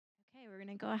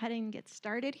going to go ahead and get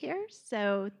started here.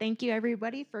 So thank you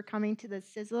everybody for coming to the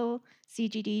CISL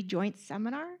CGD Joint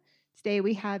Seminar. Today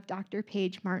we have Dr.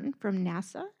 Paige Martin from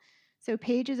NASA. So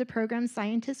Paige is a program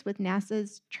scientist with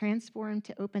NASA's Transform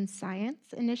to Open Science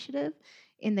initiative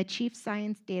in the Chief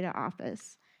Science Data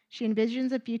Office. She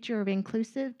envisions a future of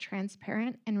inclusive,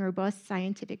 transparent, and robust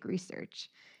scientific research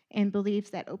and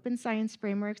believes that open science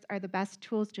frameworks are the best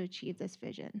tools to achieve this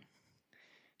vision.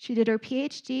 She did her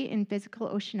PhD in physical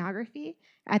oceanography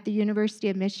at the University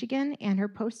of Michigan and her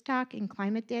postdoc in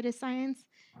climate data science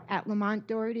at Lamont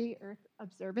Doherty Earth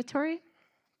Observatory.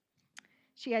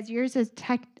 She has years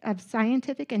of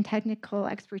scientific and technical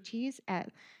expertise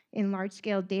in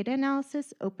large-scale data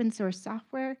analysis, open source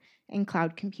software, and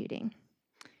cloud computing.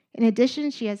 In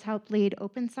addition, she has helped lead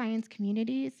open science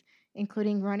communities,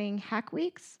 including running hack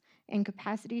weeks and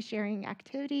capacity sharing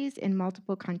activities in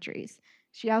multiple countries.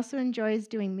 She also enjoys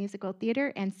doing musical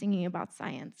theater and singing about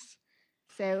science.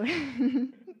 So,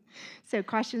 so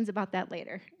questions about that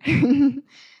later.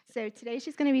 So today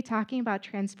she's going to be talking about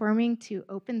transforming to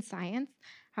open science,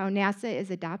 how NASA is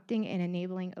adopting and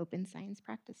enabling open science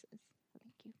practices.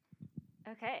 Thank you.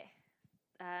 Okay.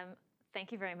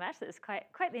 Thank you very much. That was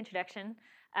quite the introduction.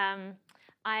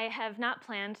 I have not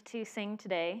planned to sing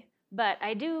today, but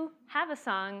I do have a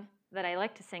song that I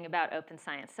like to sing about open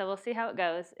science. So we'll see how it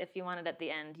goes. If you want it at the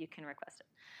end, you can request it.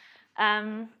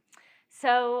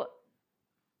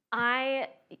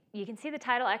 You can see the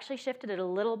title actually shifted it a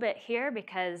little bit here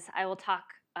because I will talk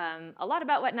a lot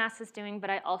about what NASA's doing, but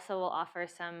I also will offer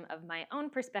some of my own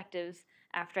perspectives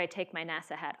after I take my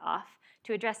NASA hat off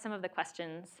to address some of the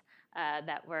questions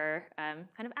that were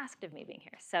kind of asked of me being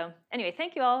here. So anyway,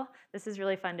 thank you all. This is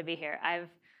really fun to be here. I've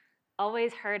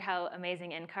always heard how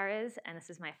amazing NCAR is, and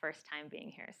this is my first time being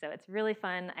here. So it's really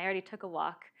fun. I already took a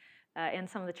walk in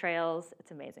some of the trails. It's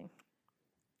amazing.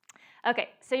 Okay,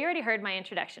 so you already heard my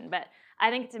introduction, but I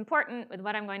think it's important with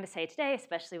what I'm going to say today,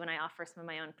 especially when I offer some of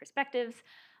my own perspectives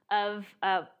of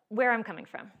where I'm coming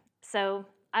from. So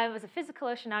I was a physical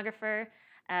oceanographer.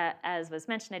 As was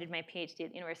mentioned, I did my PhD at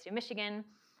the University of Michigan.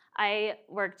 I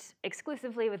worked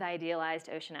exclusively with idealized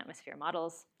ocean atmosphere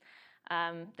models.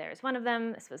 There's one of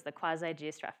them. This was the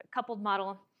quasi-geostrophic coupled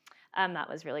model. That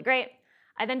was really great.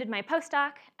 I then did my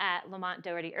postdoc at Lamont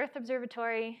Doherty Earth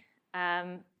Observatory,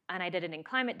 and I did it in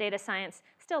climate data science,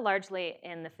 still largely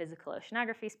in the physical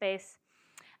oceanography space.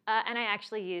 And I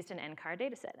actually used an NCAR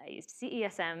dataset. I used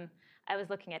CESM. I was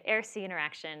looking at air-sea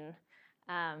interaction.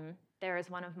 There is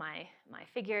one of my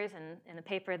figures in the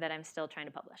paper that I'm still trying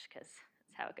to publish because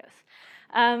that's how it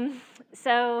goes.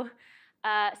 So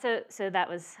that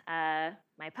was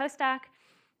my postdoc.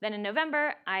 Then in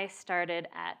November, I started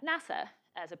at NASA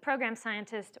as a program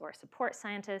scientist or support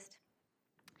scientist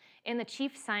in the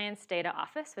Chief Science Data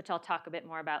Office, which I'll talk a bit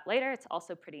more about later. It's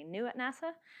also pretty new at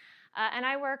NASA. And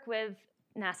I work with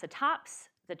NASA TOPS,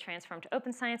 the Transform to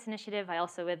Open Science Initiative. I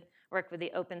also work with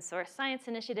the Open Source Science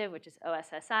Initiative, which is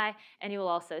OSSI. And you will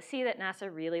also see that NASA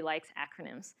really likes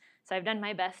acronyms. So I've done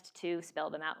my best to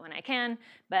spell them out when I can.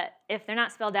 But if they're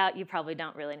not spelled out, you probably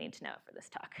don't really need to know it for this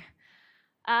talk.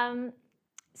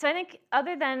 So I think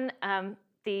other than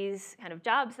these kind of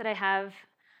jobs that I have,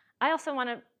 I also want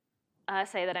to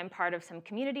say that I'm part of some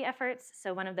community efforts.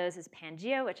 So one of those is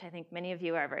Pangeo, which I think many of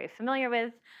you are very familiar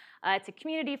with. It's a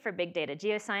community for big data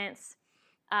geoscience.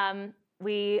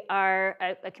 We are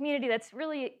a community that's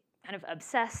really kind of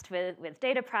obsessed with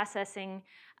data processing.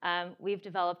 We've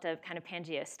developed a kind of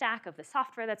Pangeo stack of the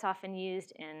software that's often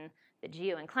used in the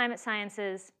geo and climate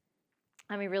sciences.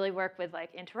 And we really work with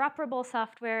like interoperable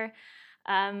software.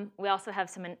 We also have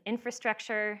some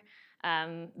infrastructure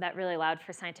that really allowed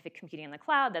for scientific computing in the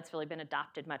cloud that's really been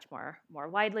adopted much more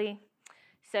widely.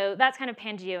 So that's kind of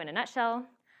Pangeo in a nutshell.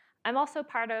 I'm also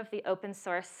part of the Open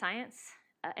Source Science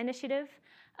Initiative.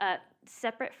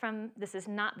 Separate from, this is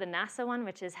not the NASA one,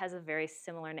 which has a very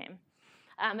similar name.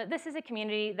 But this is a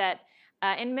community that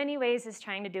in many ways is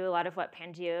trying to do a lot of what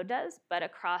Pangeo does, but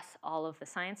across all of the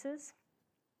sciences.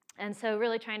 And so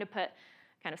really trying to put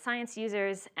kind of science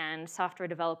users and software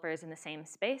developers in the same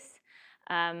space.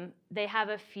 They have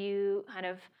a few kind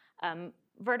of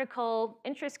vertical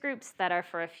interest groups that are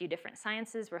for a few different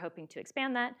sciences. We're hoping to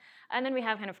expand that. And then we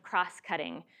have kind of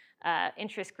cross-cutting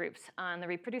interest groups on the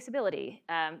reproducibility,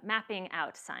 mapping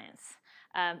out science,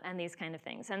 and these kind of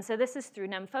things. And so this is through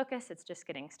NumFocus. It's just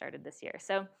getting started this year.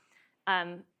 So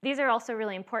these are also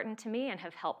really important to me and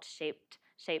have helped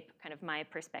shape kind of my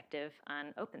perspective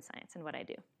on open science and what I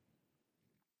do.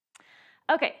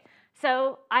 Okay,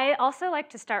 so I also like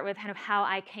to start with kind of how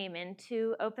I came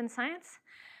into open science.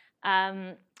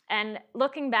 And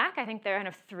looking back, I think there are kind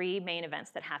of three main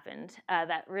events that happened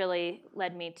that really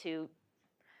led me to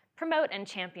promote and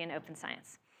champion open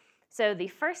science. So the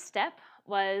first step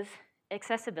was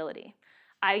accessibility.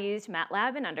 I used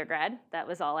MATLAB in undergrad. That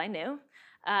was all I knew.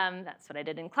 That's what I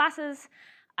did in classes.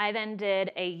 I then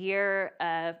did a year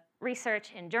of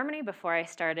research in Germany before I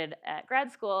started at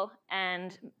grad school,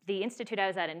 and the institute I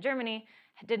was at in Germany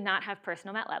did not have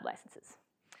personal MATLAB licenses.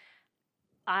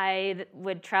 I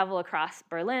would travel across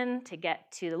Berlin to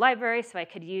get to the library so I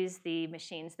could use the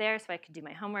machines there so I could do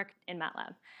my homework in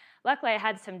MATLAB. Luckily, I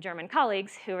had some German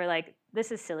colleagues who were like,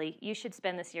 this is silly. You should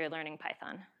spend this year learning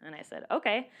Python. And I said,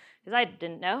 OK, because I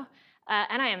didn't know.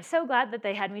 And I am so glad that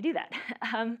they had me do that.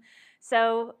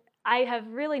 So I have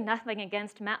really nothing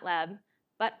against MATLAB,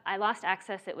 but I lost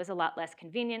access. It was a lot less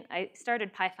convenient. I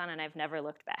started Python, and I've never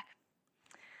looked back.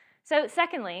 So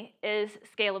secondly is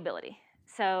scalability.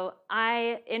 So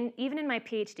even in my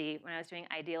PhD, when I was doing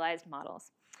idealized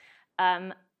models,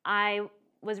 I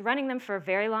was running them for a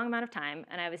very long amount of time,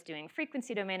 and I was doing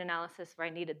frequency domain analysis where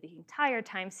I needed the entire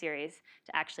time series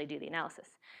to actually do the analysis.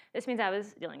 This means I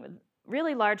was dealing with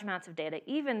really large amounts of data,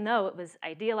 even though it was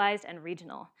idealized and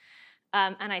regional.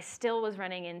 And I still was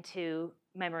running into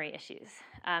memory issues.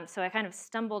 So I kind of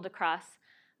stumbled across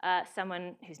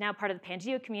someone who's now part of the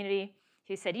Pangeo community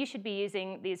who said, you should be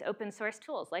using these open source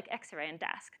tools like Xarray and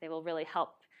Dask. They will really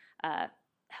help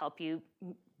you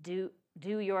do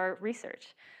your research.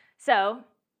 So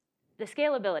the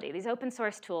scalability, these open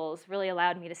source tools really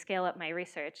allowed me to scale up my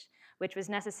research, which was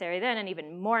necessary then and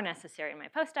even more necessary in my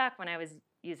postdoc when I was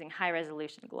using high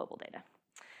resolution global data.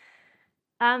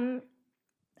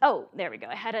 Oh, there we go.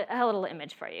 I had a little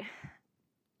image for you.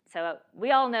 So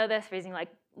we all know this. We're using like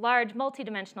large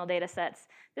multi-dimensional data sets.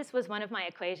 This was one of my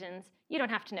equations. You don't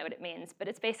have to know what it means, but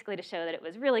it's basically to show that it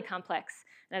was really complex,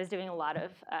 and I was doing a lot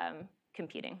of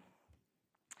computing.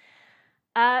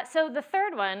 So the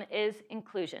third one is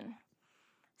inclusion.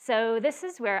 So this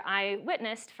is where I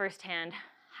witnessed firsthand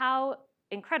how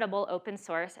incredible open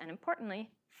source and, importantly,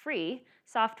 free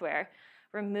software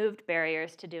removed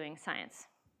barriers to doing science.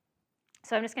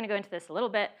 So I'm just going to go into this a little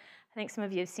bit. I think some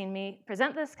of you have seen me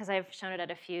present this because I've shown it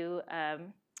at a few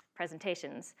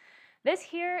presentations. This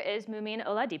here is Mumin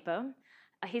Oladipo.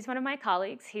 He's one of my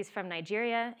colleagues. He's from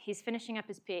Nigeria. He's finishing up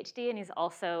his PhD, and he's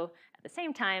also, at the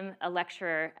same time, a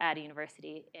lecturer at a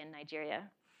university in Nigeria.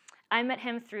 I met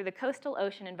him through the Coastal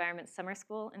Ocean Environment Summer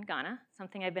School in Ghana,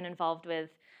 something I've been involved with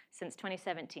since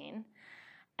 2017,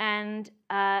 and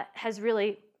has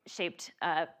really shaped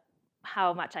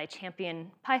how much I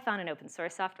champion Python and open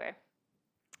source software.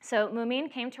 So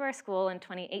Mumin came to our school in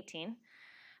 2018,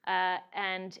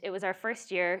 and it was our first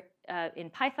year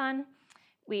in Python.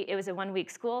 It was a one-week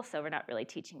school, so we're not really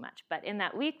teaching much. But in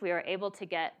that week, we were able to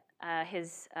get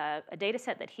a data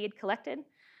set that he had collected,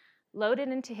 loaded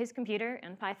into his computer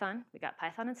in Python. We got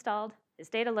Python installed, his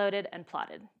data loaded, and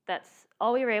plotted. That's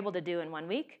all we were able to do in 1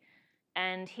 week.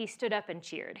 And he stood up and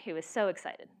cheered. He was so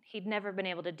excited. He'd never been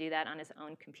able to do that on his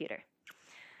own computer.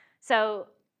 So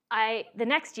the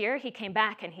next year, he came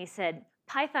back and he said,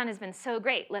 Python has been so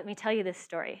great. Let me tell you this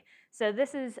story. So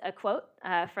this is a quote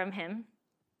from him.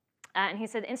 And he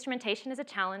said, instrumentation is a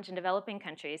challenge in developing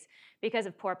countries because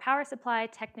of poor power supply,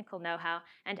 technical know-how,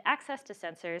 and access to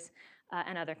sensors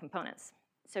and other components.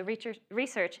 So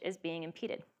research is being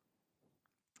impeded.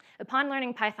 Upon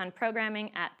learning Python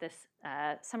programming at this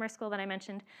summer school that I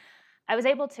mentioned, I was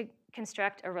able to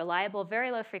construct a reliable,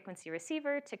 very low frequency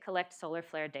receiver to collect solar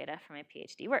flare data for my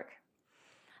PhD work.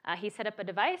 He set up a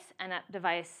device, and that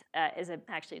device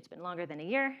actually, it's been longer than a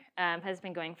year, has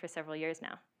been going for several years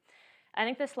now. I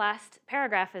think this last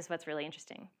paragraph is what's really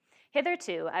interesting.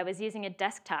 Hitherto, I was using a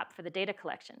desktop for the data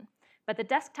collection, but the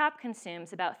desktop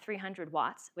consumes about 300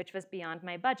 watts, which was beyond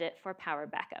my budget for power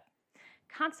backup.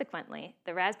 Consequently,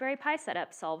 the Raspberry Pi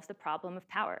setup solves the problem of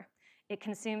power. It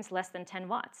consumes less than 10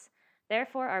 watts.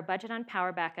 Therefore, our budget on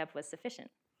power backup was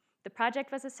sufficient. The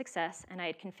project was a success, and I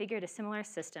had configured a similar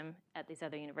system at these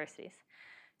other universities.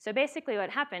 So basically what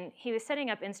happened, he was setting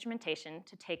up instrumentation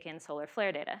to take in solar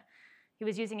flare data. He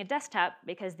was using a desktop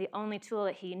because the only tool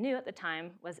that he knew at the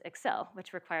time was Excel,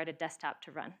 which required a desktop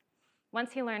to run.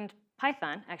 Once he learned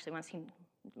Python, actually once he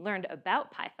learned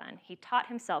about Python, he taught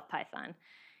himself Python.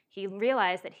 He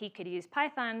realized that he could use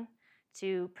Python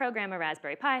to program a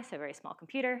Raspberry Pi, so a very small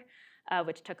computer,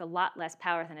 which took a lot less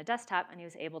power than a desktop, and he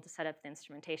was able to set up the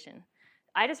instrumentation.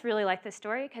 I just really like this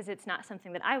story because it's not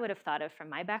something that I would have thought of from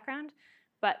my background,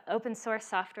 but open source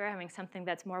software, having something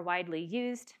that's more widely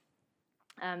used,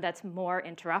 that's more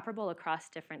interoperable across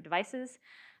different devices,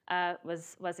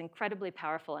 was incredibly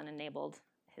powerful and enabled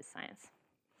his science.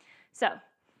 So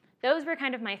those were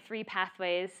kind of my 3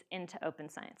 pathways into open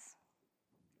science.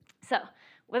 So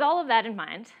with all of that in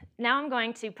mind, now I'm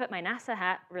going to put my NASA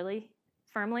hat really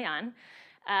firmly on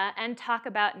and talk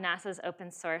about NASA's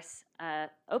open source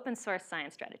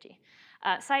science strategy.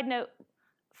 Side note,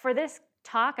 for this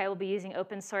talk, I will be using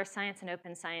open source science and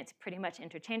open science pretty much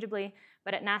interchangeably,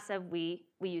 but at NASA, we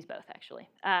use both, actually.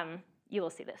 You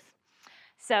will see this.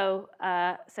 So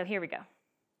here we go.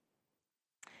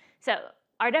 So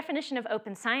our definition of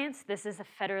open science, this is a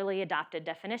federally adopted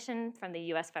definition from the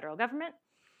US federal government.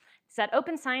 It's that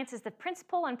open science is the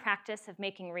principle and practice of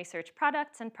making research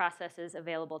products and processes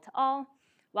available to all,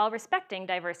 while respecting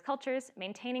diverse cultures,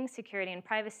 maintaining security and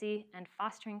privacy, and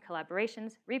fostering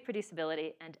collaborations,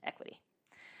 reproducibility, and equity.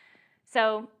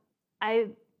 So I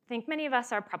think many of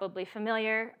us are probably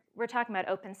familiar. We're talking about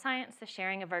open science, the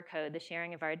sharing of our code, the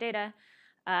sharing of our data,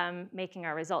 making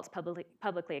our results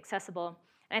publicly accessible.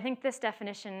 And I think this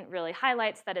definition really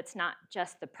highlights that it's not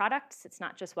just the products, it's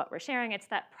not just what we're sharing, it's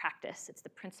that practice, it's the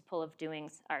principle of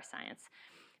doing our science.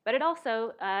 But it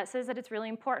also says that it's really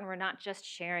important. We're not just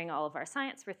sharing all of our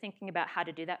science, we're thinking about how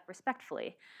to do that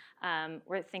respectfully.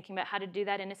 We're thinking about how to do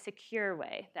that in a secure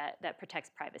way that protects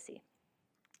privacy.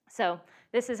 So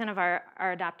this is kind of our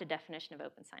adopted definition of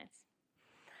open science.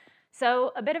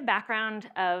 So a bit of background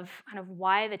of kind of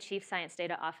why the Chief Science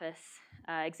Data Office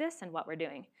exists and what we're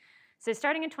doing. So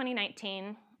starting in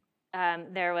 2019,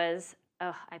 there was,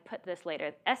 I put this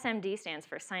later, SMD stands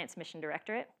for Science Mission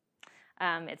Directorate.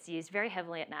 It's used very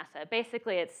heavily at NASA.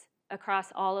 Basically, it's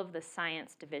across all of the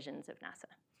science divisions of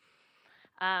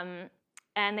NASA.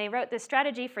 And they wrote this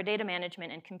strategy for data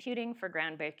management and computing for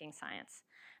groundbreaking science.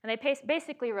 And they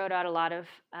basically wrote out a lot of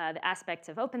the aspects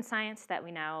of open science that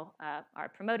we now are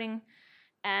promoting.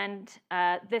 And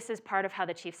this is part of how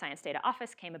the Chief Science Data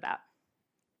Office came about.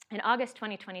 In August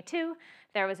 2022,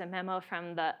 there was a memo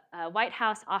from the White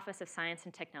House Office of Science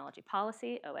and Technology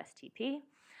Policy, OSTP,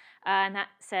 and that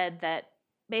said that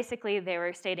basically they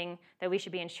were stating that we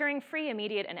should be ensuring free,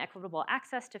 immediate, and equitable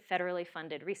access to federally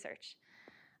funded research.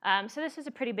 So this is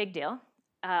a pretty big deal.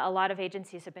 A lot of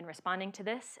agencies have been responding to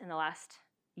this in the last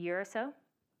year or so.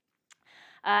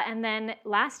 And then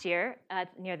last year,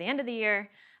 near the end of the year,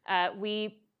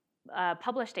 we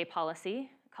published a policy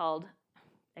called,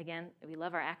 again, we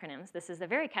love our acronyms. This is a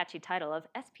very catchy title of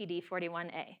SPD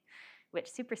 41A, which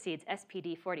supersedes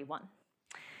SPD 41.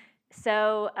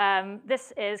 So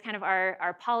this is kind of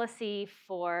our policy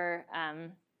for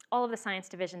all of the science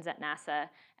divisions at NASA,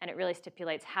 and it really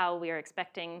stipulates how we are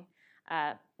expecting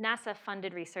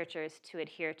NASA-funded researchers to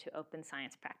adhere to open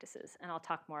science practices, and I'll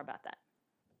talk more about that.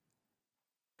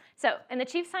 So in the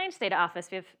Chief Science Data Office,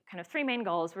 we have kind of three main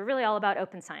goals. We're really all about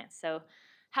open science. So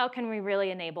how can we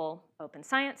really enable open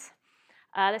science?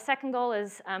 The second goal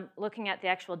is looking at the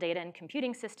actual data and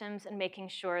computing systems and making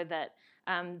sure that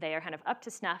they are kind of up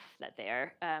to snuff, that they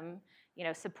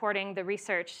are supporting the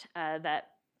research that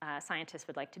scientists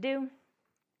would like to do.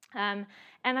 And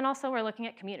then also we're looking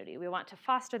at community. We want to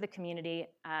foster the community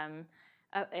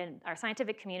in our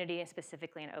scientific community,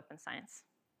 specifically in open science.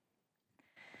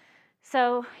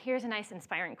 So here's a nice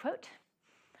inspiring quote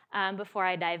before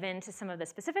I dive into some of the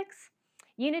specifics.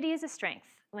 Unity is a strength.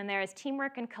 When there is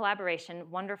teamwork and collaboration,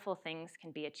 wonderful things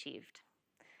can be achieved.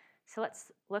 So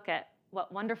let's look at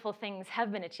what wonderful things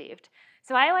have been achieved.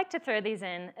 So I like to throw these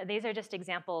in. These are just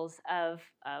examples of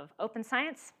open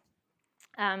science.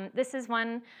 This is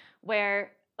one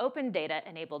where open data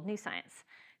enabled new science.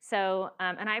 So,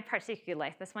 and I particularly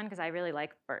like this one because I really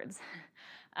like birds.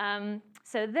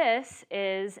 So this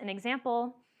is an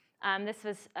example.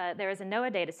 There was a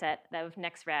NOAA data set of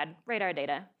NexRad radar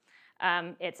data.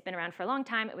 It's been around for a long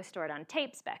time. It was stored on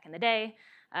tapes back in the day,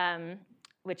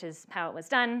 which is how it was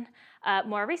done.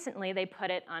 More recently, they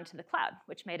put it onto the cloud,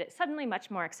 which made it suddenly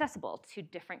much more accessible to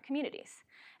different communities.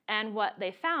 And what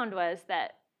they found was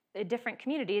that the different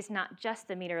communities, not just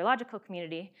the meteorological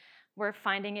community, were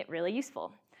finding it really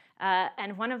useful.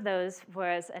 And one of those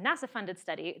was a NASA-funded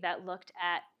study that looked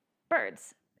at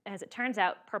birds. As it turns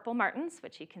out, purple martins,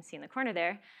 which you can see in the corner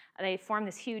there, they form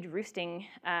this huge roosting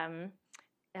kind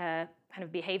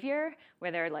of behavior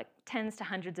where there are like tens to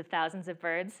hundreds of thousands of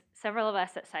birds. Several of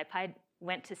us at SciPi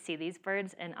went to see these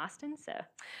birds in Austin, so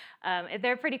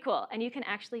they're pretty cool. And you can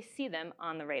actually see them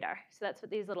on the radar. So that's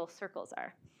what these little circles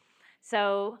are.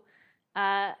 So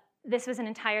this was an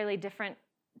entirely different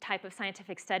type of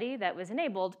scientific study that was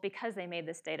enabled because they made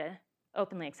this data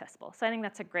openly accessible. So I think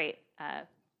that's a great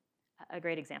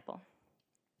example.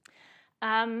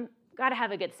 Got to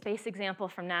have a good space example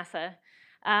from NASA.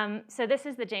 So this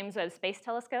is the James Webb Space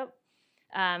Telescope.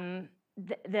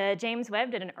 The James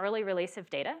Webb did an early release of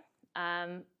data.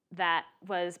 that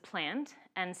was planned.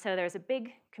 And so there's a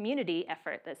big community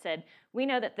effort that said, we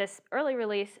know that this early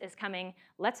release is coming.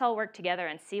 Let's all work together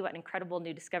and see what incredible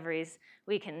new discoveries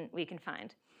we can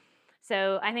find.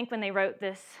 So I think when they wrote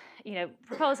this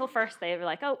proposal first, they were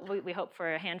like, oh, we hope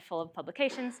for a handful of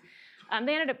publications.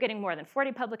 They ended up getting more than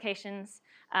 40 publications.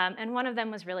 And one of them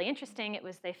was really interesting. It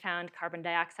was they found carbon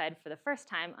dioxide for the first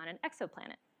time on an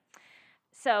exoplanet.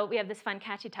 So we have this fun,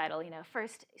 catchy title,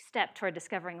 first step toward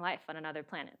discovering life on another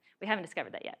planet. We haven't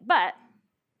discovered that yet. But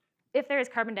if there is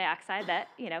carbon dioxide, that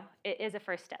it is a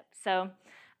first step. So,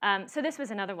 so this was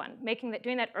another one,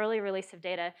 doing that early release of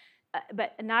data.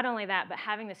 But not only that, but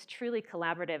having this truly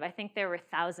collaborative. I think there were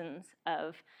thousands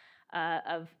of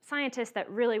scientists that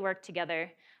really worked together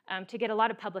to get a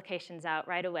lot of publications out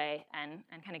right away and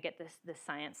kind of get this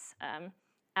science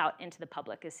out into the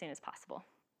public as soon as possible.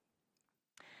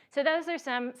 So those are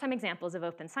some examples of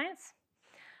open science.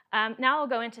 Now I'll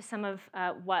go into some of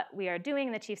what we are doing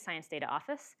in the Chief Science Data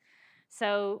Office.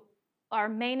 So our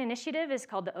main initiative is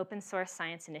called the Open Source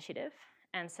Science Initiative.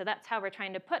 And so that's how we're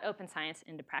trying to put open science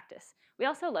into practice. We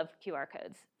also love QR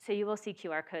codes. So you will see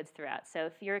QR codes throughout. So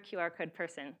if you're a QR code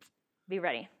person, be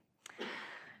ready.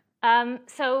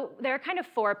 So there are kind of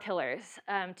 4 pillars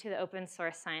to the Open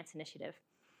Source Science Initiative.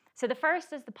 So the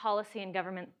first is the policy and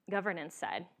governance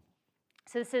side.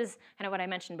 So this is kind of what I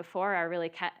mentioned before, our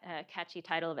really catchy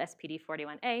title of SPD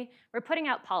 41A. We're putting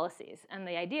out policies. And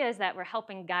the idea is that we're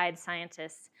helping guide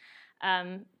scientists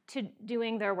to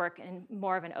doing their work in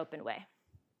more of an open way.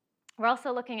 We're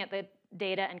also looking at the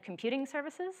data and computing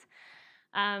services.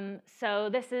 So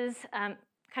this is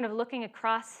kind of looking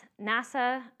across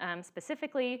NASA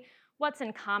specifically, what's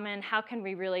in common, how can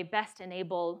we really best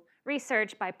enable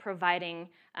research by providing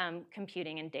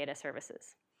computing and data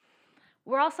services.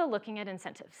 We're also looking at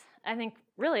incentives. I think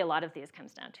really a lot of these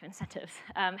comes down to incentives.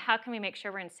 How can we make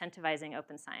sure we're incentivizing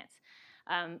open science?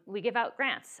 We give out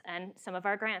grants, and some of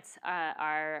our grants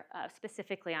are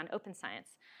specifically on open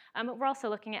science. But we're also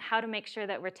looking at how to make sure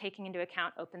that we're taking into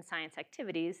account open science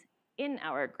activities in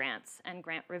our grants and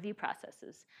grant review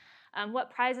processes. What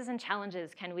prizes and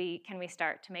challenges can we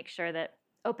start to make sure that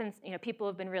people who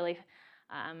have been really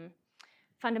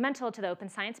fundamental to the open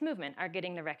science movement are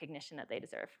getting the recognition that they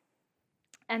deserve.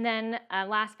 And then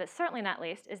last but certainly not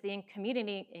least is the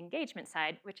community engagement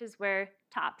side, which is where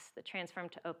TOPS, the Transform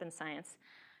to Open Science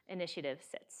initiative,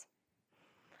 sits.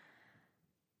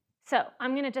 So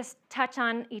I'm going to just touch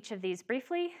on each of these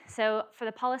briefly. So for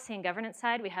the policy and governance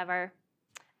side, we have our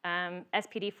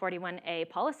SPD 41A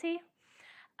policy.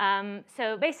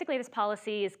 So basically this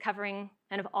policy is covering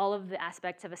kind of all of the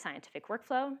aspects of a scientific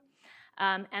workflow.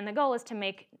 And the goal is to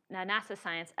make NASA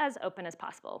science as open as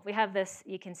possible. We have this,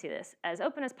 you can see this, as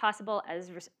open as possible,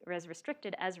 as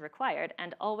restricted as required,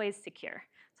 and always secure.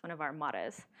 It's one of our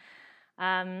mottos.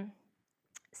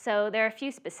 So there are a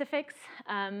few specifics.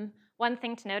 One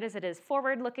thing to note is it is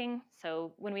forward-looking.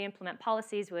 So when we implement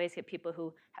policies, we always get people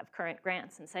who have current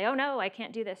grants and say, oh no, I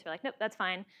can't do this. We're like, nope, that's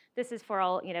fine. This is for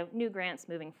all new grants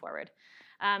moving forward.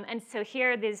 And so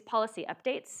here, these policy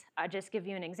updates just give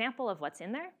you an example of what's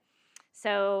in there.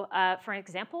 So for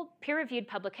example, peer-reviewed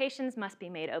publications must be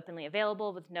made openly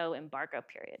available with no embargo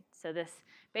period. So this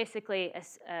basically,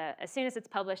 as soon as it's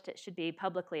published, it should be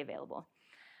publicly available.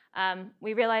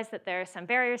 We realize that there are some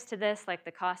barriers to this, like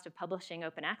the cost of publishing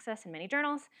open access in many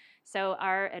journals. So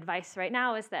our advice right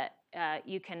now is that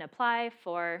you can apply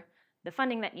for the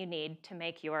funding that you need to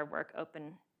make your work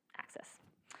open access.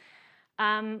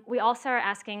 We also are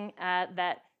asking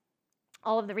that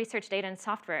all of the research data and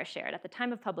software are shared at the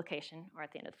time of publication or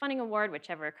at the end of the funding award,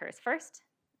 whichever occurs first.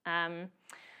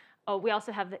 We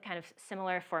also have the kind of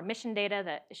similar for mission data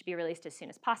that should be released as soon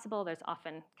as possible. There's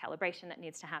often calibration that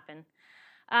needs to happen.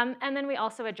 And then we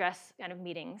also address kind of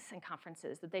meetings and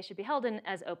conferences that they should be held in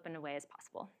as open a way as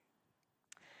possible.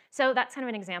 So that's kind of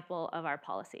an example of our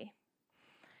policy.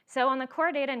 So on the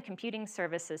core data and computing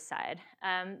services side,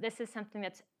 this is something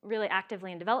that's really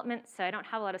actively in development, so I don't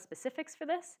have a lot of specifics for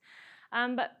this.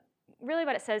 But really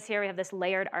what it says here, we have this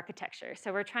layered architecture.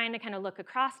 So we're trying to kind of look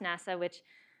across NASA, which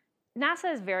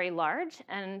NASA is very large,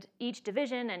 and each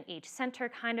division and each center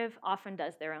kind of often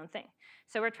does their own thing.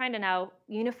 So we're trying to now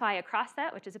unify across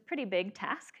that, which is a pretty big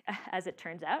task, as it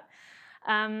turns out.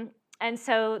 And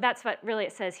so that's what really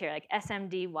it says here, like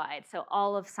SMD wide. So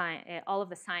all of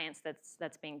the science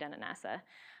that's being done at NASA,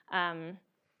 and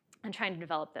trying to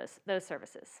develop those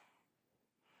services.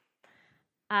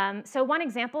 So one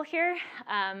example here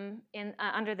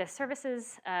under the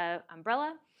services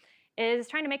umbrella is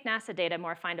trying to make NASA data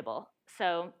more findable.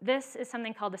 So this is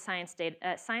something called the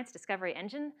Science Discovery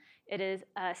Engine. It is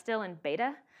still in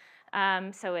beta,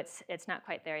 so it's not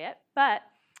quite there yet. But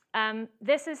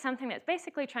This is something that's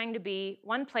basically trying to be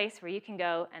one place where you can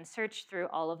go and search through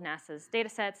all of NASA's data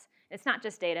sets. It's not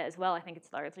just data as well. I think it's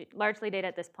largely data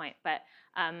at this point, but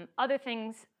other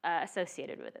things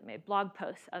associated with it, maybe blog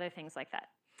posts, other things like that.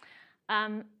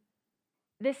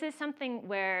 This is something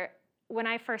where when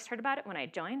I first heard about it, when I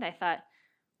joined, I thought,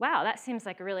 wow, that seems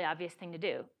like a really obvious thing to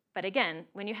do. But again,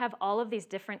 when you have all of these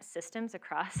different systems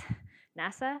across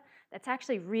NASA, that's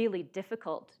actually really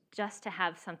difficult just to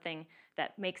have something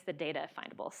that makes the data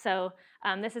findable. So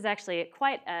this is actually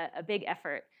quite a big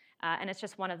effort, and it's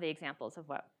just one of the examples of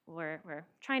what we're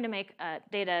trying to make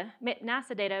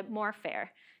NASA data more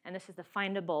fair, and this is the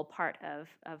findable part of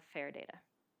fair data.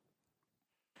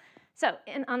 So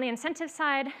on the incentive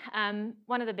side,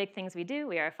 one of the big things we do,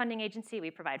 we are a funding agency,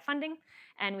 we provide funding,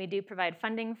 and we do provide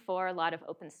funding for a lot of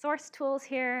open source tools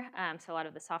here. So a lot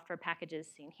of the software packages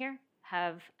seen here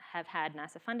have had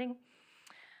NASA funding.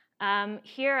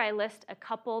 Here I list a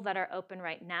couple that are open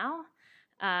right now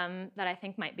that I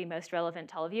think might be most relevant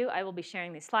to all of you. I will be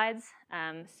sharing these slides.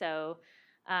 And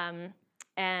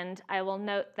I will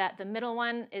note that the middle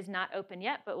one is not open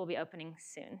yet, but will be opening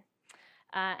soon.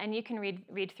 And you can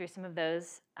read through some of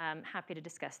those. I'm happy to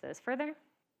discuss those further.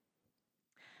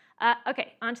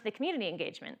 OK, on to the community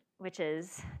engagement, which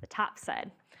is the top side.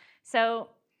 So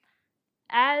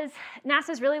as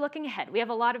NASA's really looking ahead, we have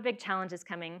a lot of big challenges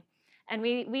coming. And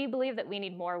we believe that we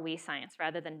need more we science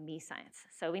rather than me science.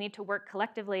 So we need to work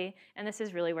collectively, and this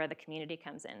is really where the community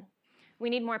comes in. We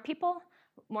need more people,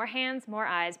 more hands, more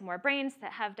eyes, more brains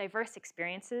that have diverse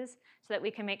experiences so that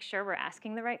we can make sure we're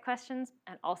asking the right questions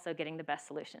and also getting the best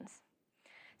solutions.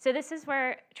 So this is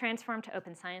where Transform to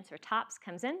Open Science, or TOPS,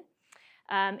 comes in.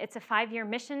 It's a 5-year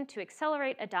mission to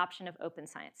accelerate adoption of open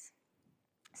science.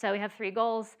 So we have 3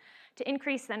 goals: to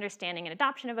increase the understanding and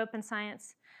adoption of open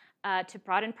science, to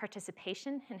broaden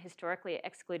participation in historically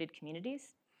excluded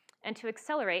communities, and to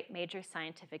accelerate major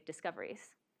scientific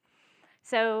discoveries.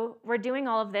 So we're doing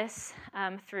all of this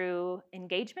through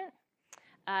engagement,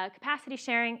 capacity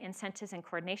sharing, incentives, and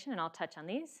coordination, and I'll touch on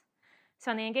these.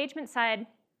 So on the engagement side,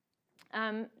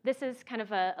 this is kind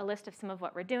of a list of some of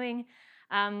what we're doing.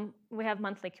 We have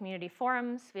monthly community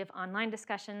forums. We have online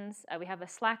discussions. We have a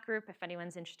Slack group. If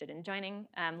anyone's interested in joining,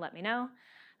 let me know.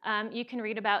 You can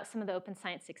read about some of the open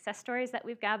science success stories that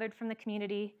we've gathered from the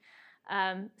community.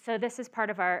 So this is part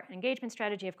of our engagement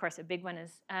strategy. Of course, a big one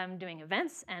is doing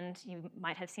events, and you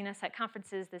might have seen us at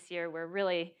conferences this year. We're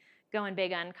really going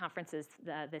big on conferences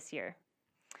this year.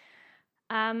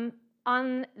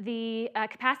 On the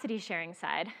capacity sharing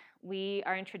side, we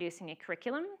are introducing a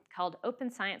curriculum called Open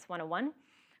Science 101,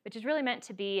 which is really meant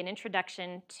to be an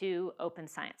introduction to open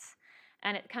science.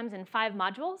 And it comes in 5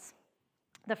 modules.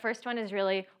 The first one is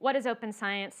really, what is open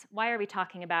science? Why are we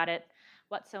talking about it?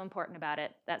 What's so important about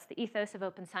it? That's the ethos of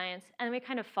open science. And we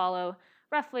kind of follow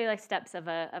roughly like steps of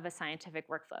a scientific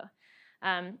workflow.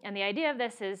 And the idea of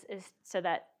this is so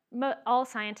that all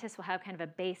scientists will have kind of a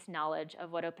base knowledge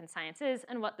of what open science is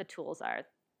and what the tools are.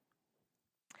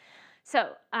 So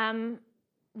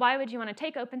why would you want to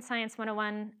take Open Science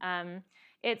 101?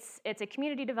 It's a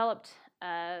community-developed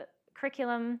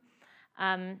curriculum.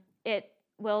 It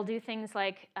will do things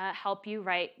like help you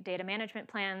write data management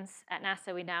plans. At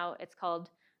NASA, it's called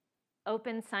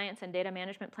Open Science and Data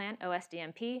Management Plan,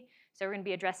 OSDMP. So we're going to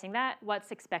be addressing that,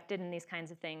 what's expected in these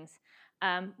kinds of things.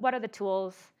 What are the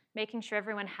tools? Making sure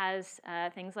everyone has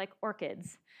things like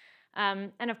ORCIDs.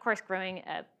 And of course, growing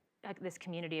this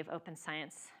community of open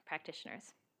science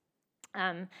practitioners.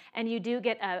 And you do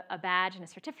get a badge and a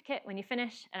certificate when you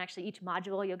finish, and actually each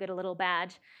module you'll get a little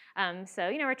badge. So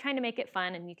we're trying to make it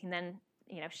fun, and you can then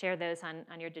share those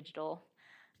on your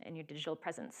digital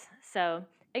presence. So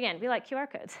again, we like QR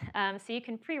codes, so you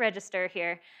can pre-register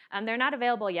here. They're not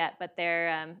available yet, but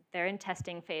they're in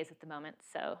testing phase at the moment.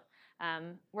 So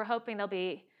we're hoping they'll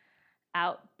be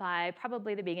out by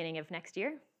probably the beginning of next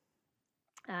year,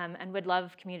 and would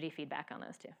love community feedback on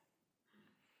those too.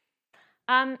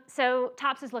 So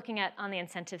TOPS is looking at on the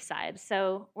incentive side.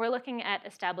 So we're looking at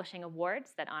establishing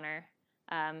awards that honor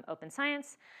open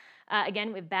science.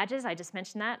 Again, with badges, I just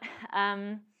mentioned that.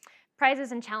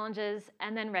 Prizes and challenges,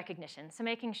 and then recognition. So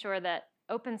making sure that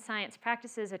open science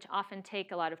practices, which often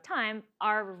take a lot of time,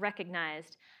 are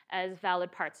recognized as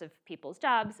valid parts of people's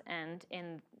jobs and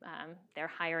in their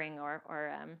hiring or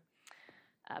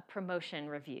promotion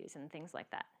reviews and things like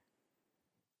that.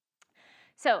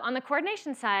 So on the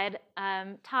coordination side,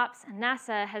 TOPS and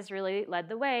NASA has really led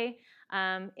the way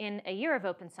in a year of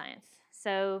open science.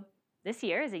 So this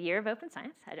year is a year of open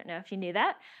science. I don't know if you knew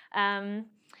that.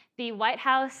 The White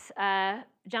House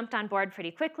jumped on board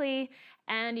pretty quickly,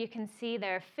 and you can see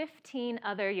there are 15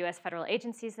 other US federal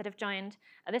agencies that have joined.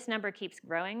 This number keeps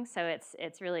growing, so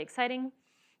it's really exciting.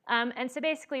 And so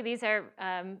basically,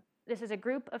 this is a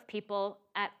group of people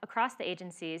across the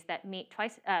agencies that meet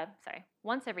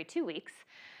once every 2 weeks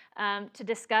to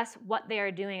discuss what they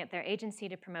are doing at their agency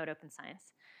to promote open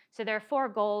science. So there are 4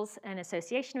 goals in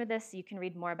association with this. You can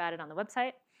read more about it on the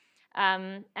website.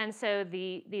 And so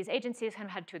these agencies kind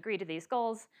of had to agree to these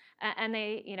goals, and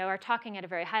they are talking at a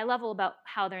very high level about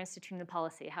how they're instituting the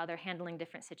policy, how they're handling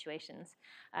different situations.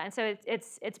 And so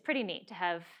it's pretty neat to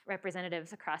have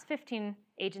representatives across 15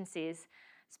 agencies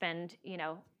spend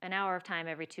an hour of time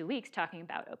every 2 weeks talking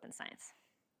about open science.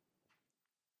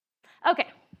 Okay,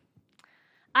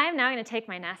 I am now going to take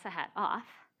my NASA hat off.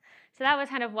 So that was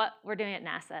kind of what we're doing at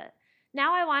NASA.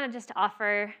 Now I want to just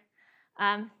offer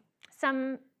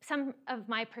some of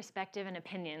my perspective and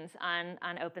opinions on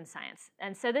open science.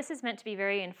 And so this is meant to be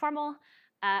very informal.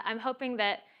 I'm hoping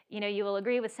that you will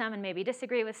agree with some and maybe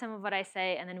disagree with some of what I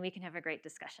say, and then we can have a great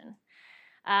discussion.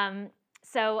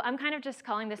 So I'm kind of just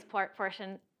calling this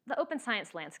portion the open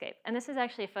science landscape. And this is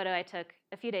actually a photo I took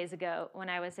a few days ago when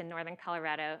I was in northern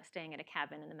Colorado staying at a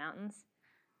cabin in the mountains.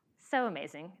 So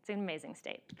amazing. It's an amazing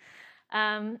state.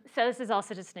 So this is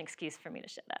also just an excuse for me to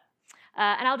show that.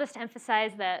 And I'll just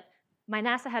emphasize that my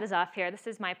NASA hat is off here. This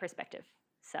is my perspective.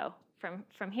 So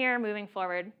from here moving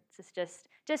forward, this is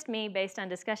just me based on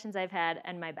discussions I've had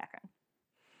and my background.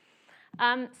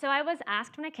 So I was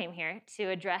asked when I came here to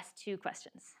address 2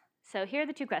 questions. So here are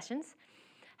the 2 questions.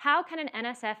 How can an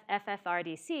NSF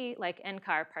FFRDC like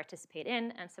NCAR participate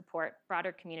in and support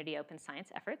broader community open science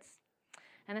efforts?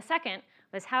 And the second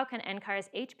was, how can NCAR's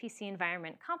HPC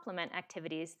environment complement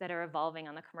activities that are evolving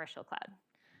on the commercial cloud?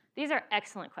 These are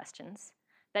excellent questions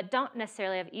that don't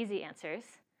necessarily have easy answers,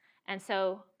 and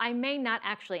so I may not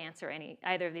actually answer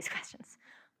either of these questions.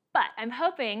 But I'm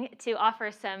hoping to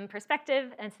offer some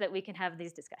perspective and so that we can have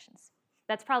these discussions.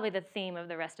 That's probably the theme of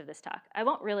the rest of this talk. I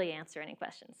won't really answer any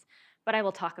questions, but I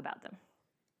will talk about them.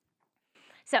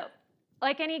 So,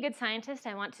 like any good scientist,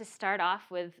 I want to start off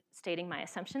with stating my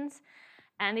assumptions.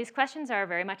 And these questions are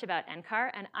very much about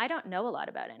NCAR, and I don't know a lot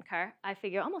about NCAR. I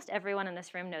figure almost everyone in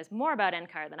this room knows more about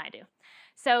NCAR than I do.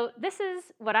 So this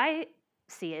is what I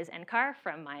see as NCAR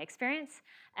from my experience,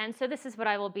 and so this is what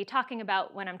I will be talking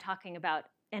about when I'm talking about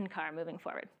NCAR moving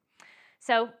forward.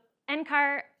 So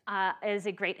NCAR is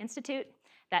a great institute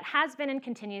that has been and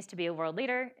continues to be a world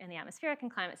leader in the atmospheric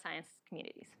and climate science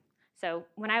communities. So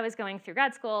when I was going through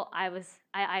grad school, I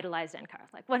idolized NCAR.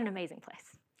 Like, what an amazing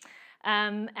place.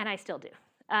 And I still do.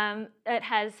 It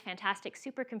has fantastic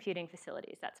supercomputing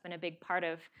facilities. That's been a big part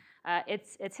of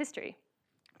its history,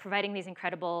 providing these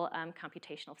incredible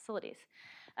computational facilities.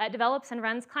 It develops and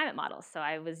runs climate models. So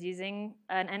I was using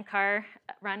an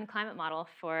NCAR-run climate model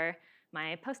for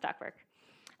my postdoc work.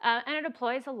 And it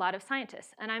employs a lot of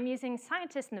scientists. And I'm using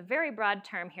scientists in a very broad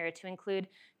term here to include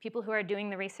people who are doing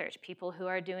the research, people who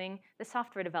are doing the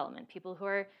software development, people who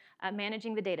are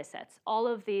managing the data sets, all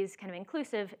of these kind of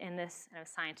inclusive in this kind of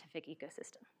scientific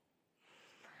ecosystem.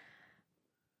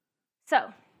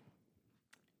 So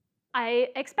I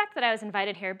expect that I was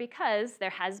invited here because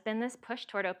there has been this push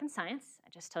toward open science. I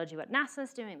just told you what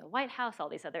NASA's doing, the White House, all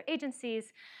these other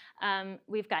agencies.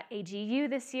 We've got AGU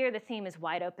this year. The theme is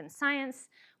wide open science.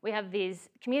 We have these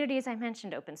communities I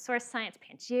mentioned, open source science,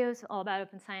 Pangeo is all about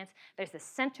open science. There's the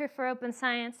Center for Open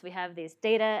Science. We have these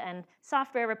data and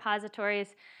software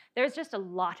repositories. There's just a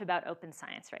lot about open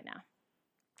science right now.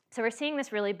 So we're seeing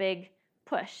this really big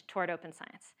push toward open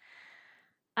science.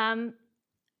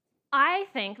 I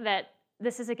think that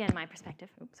this is, again, my perspective.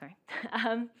 Oops, sorry.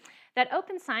 That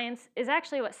open science is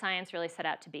actually what science really set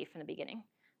out to be from the beginning.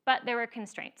 But there were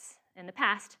constraints in the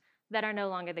past that are no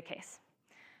longer the case.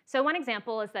 So one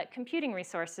example is that computing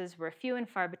resources were few and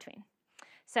far between.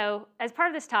 So as part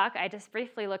of this talk, I just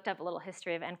briefly looked up a little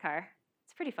history of NCAR.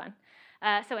 It's pretty fun.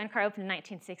 So NCAR opened in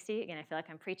 1960. Again, I feel like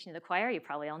I'm preaching to the choir. You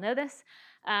probably all know this.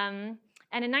 And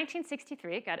in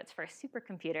 1963, it got its first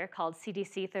supercomputer called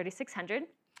CDC 3600.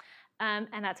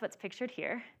 And that's what's pictured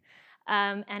here.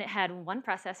 And it had 1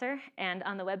 processor. And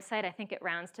on the website, I think it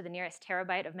rounds to the nearest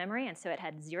terabyte of memory. And so it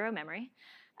had 0 memory.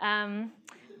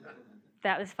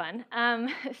 That was fun.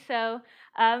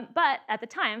 But at the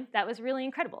time, that was really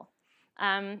incredible.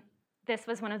 This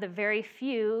was one of the very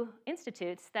few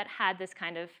institutes that had this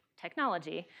kind of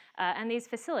technology and these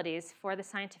facilities for the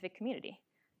scientific community.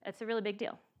 It's a really big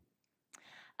deal.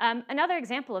 Another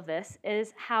example of this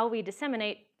is how we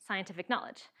disseminate scientific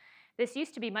knowledge. This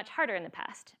used to be much harder in the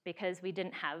past because we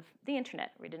didn't have the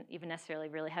internet. We didn't even necessarily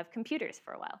really have computers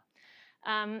for a while.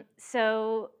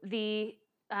 So the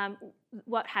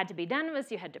what had to be done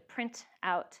was you had to print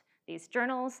out these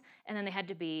journals, and then they had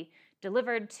to be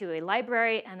delivered to a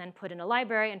library and then put in a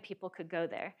library, and people could go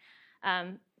there.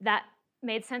 That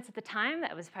made sense at the time.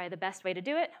 That was probably the best way to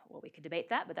do it. Well, we could debate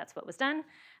that, but that's what was done.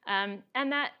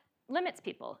 And that limits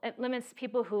people. It limits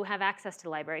people who have access to the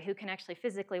library, who can actually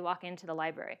physically walk into the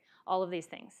library, all of these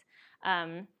things.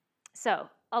 So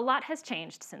a lot has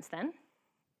changed since then.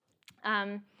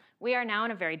 We are now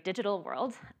in a very digital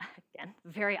world. Again,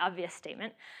 very obvious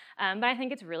statement, but I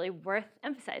think it's really worth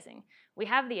emphasizing. We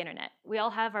have the internet. We all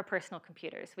have our personal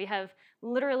computers. We have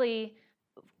literally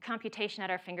computation at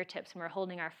our fingertips when we're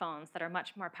holding our phones that are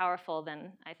much more powerful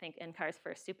than, I think, NCAR's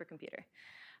first supercomputer.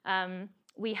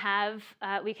 We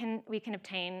can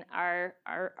obtain our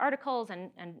articles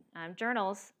and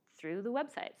journals through the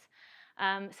websites.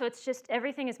 So it's just,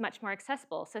 everything is much more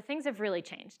accessible. So things have really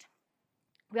changed.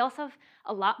 We also have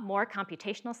a lot more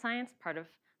computational science,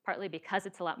 partly because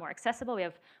it's a lot more accessible. We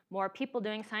have more people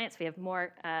doing science. We have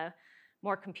more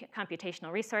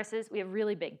computational resources. We have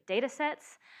really big data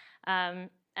sets. And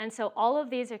so all of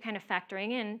these are kind of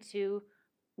factoring into,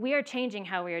 we are changing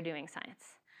how we are doing science.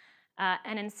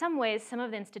 And in some ways, some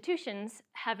of the institutions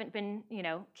haven't been,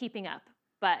 keeping up.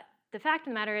 But the fact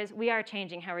of the matter is, we are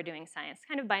changing how we're doing science,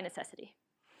 kind of by necessity.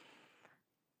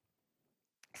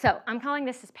 So I'm calling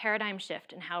this paradigm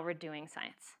shift in how we're doing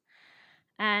science.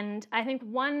 And I think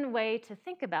one way to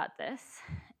think about this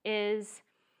is,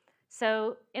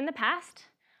 so in the past,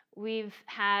 we've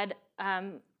kind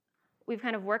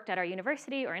of worked at our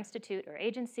university or institute or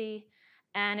agency,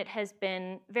 and it has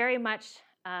been very much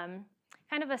kind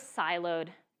of a siloed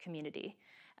community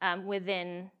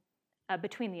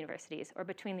between the universities or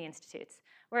between the institutes.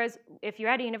 Whereas if you're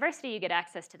at a university, you get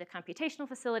access to the computational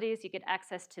facilities, you get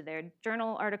access to their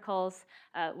journal articles,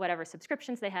 whatever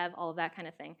subscriptions they have, all of that kind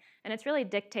of thing. And it's really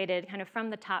dictated kind of from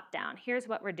the top down. Here's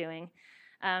what we're doing.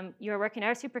 You're working at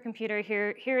our supercomputer.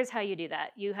 Here's how you do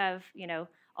that. You have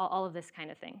all of this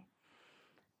kind of thing.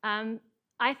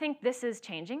 I think this is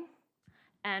changing.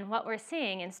 And what we're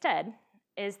seeing instead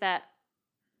is that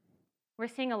we're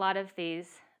seeing a lot of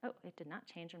these. Oh, it did not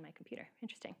change on my computer.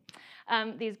 Interesting.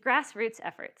 These grassroots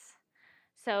efforts.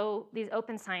 So these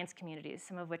open science communities,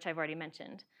 some of which I've already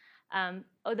mentioned.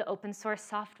 The open source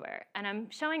software. And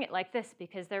I'm showing it like this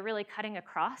because they're really cutting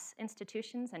across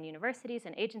institutions and universities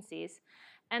and agencies.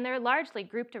 And they're largely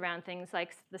grouped around things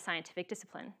like the scientific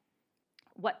discipline.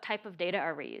 What type of data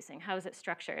are we using? How is it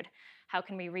structured? How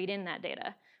can we read in that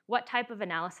data? What type of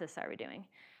analysis are we doing?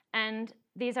 And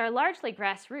these are largely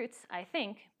grassroots, I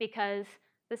think, because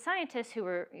the scientists who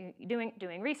were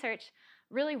doing research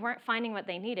really weren't finding what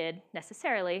they needed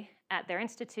necessarily at their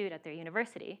institute, at their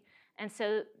university. And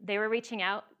so they were reaching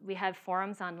out. We have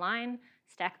forums online,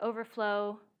 Stack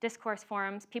Overflow, discourse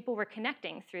forums. People were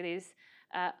connecting through these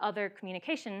other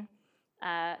communication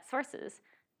sources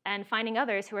and finding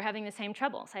others who were having the same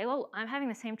trouble. Say, oh, I'm having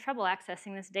the same trouble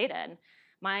accessing this data, and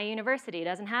my university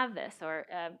doesn't have this, or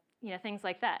things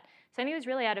like that. So I think it was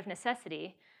really out of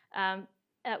necessity.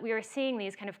 We were seeing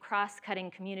these kind of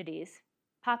cross-cutting communities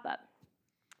pop up.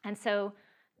 And so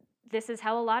this is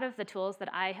how a lot of the tools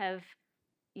that I have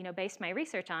based my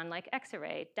research on, like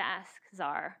Xarray, Dask,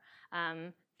 Czar,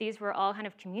 these were all kind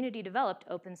of community-developed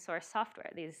open source software.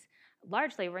 These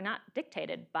largely were not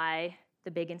dictated by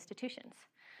the big institutions.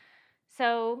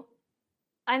 So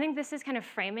I think this is kind of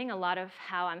framing a lot of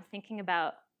how I'm thinking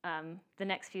about the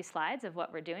next few slides of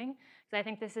what we're doing. Because I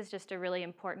think this is just a really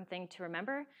important thing to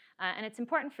remember. And it's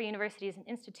important for universities and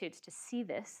institutes to see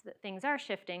this, that things are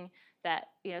shifting, that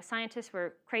scientists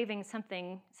were craving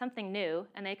something new,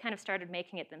 and they kind of started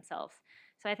making it themselves.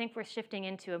 So I think we're shifting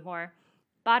into a more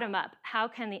bottom-up. How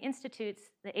can the institutes,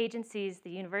 the agencies, the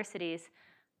universities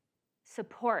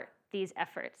support these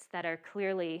efforts that are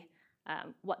clearly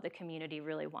what the community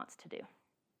really wants to do?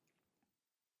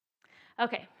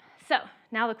 Okay, so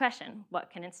now the question, what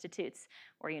can institutes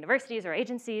or universities or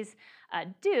agencies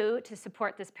do to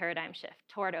support this paradigm shift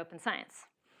toward open science?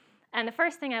 And the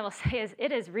first thing I will say is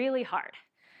it is really hard.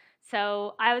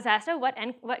 So I was asked, what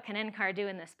can NCAR do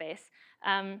in this space?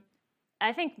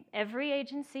 I think every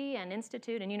agency and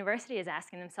institute and university is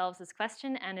asking themselves this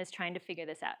question and is trying to figure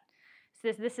this out.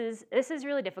 So this is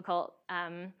really difficult.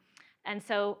 And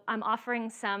so I'm offering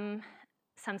some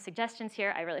suggestions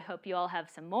here. I really hope you all have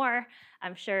some more.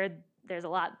 I'm sure there's a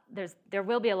lot. There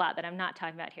will be a lot that I'm not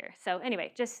talking about here. So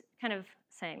anyway, just kind of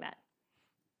saying that.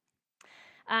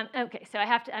 Okay, so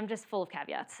I'm just full of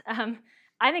caveats.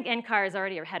 I think NCAR is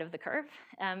already ahead of the curve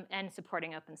and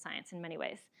supporting open science in many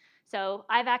ways. So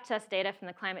I've accessed data from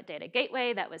the Climate Data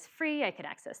Gateway that was free. I could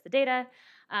access the data.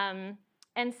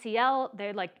 NCL,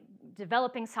 they're like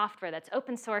developing software that's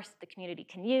open source the community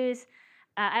can use.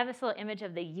 I have this little image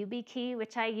of the YubiKey,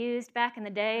 which I used back in the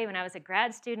day when I was a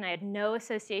grad student. I had no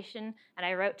association, and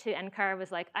I wrote to NCAR,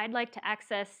 was like, I'd like to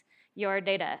access your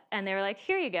data. And they were like,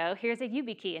 here you go, here's a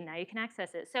YubiKey, and now you can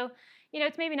access it. So,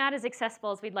 it's maybe not as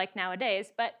accessible as we'd like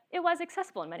nowadays, but it was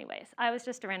accessible in many ways. I was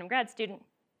just a random grad student.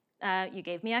 You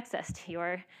gave me access to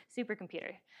your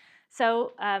supercomputer.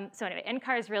 So anyway,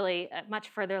 NCAR is really much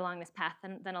further along this path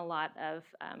than a lot of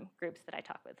groups that I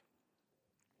talk with.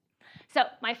 So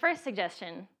my first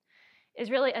suggestion is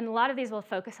really, and a lot of these will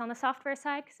focus on the software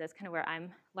side, because that's kind of where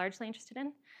I'm largely interested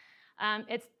in.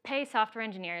 It's pay software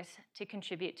engineers to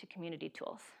contribute to community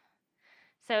tools.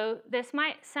 So this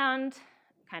might sound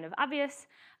kind of obvious,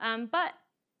 but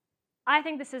I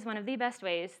think this is one of the best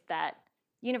ways that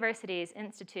universities,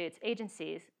 institutes,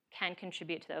 agencies can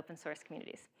contribute to the open source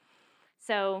communities.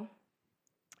 So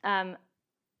let's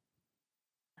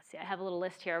see, I have a little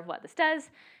list here of what this does.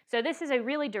 So this is a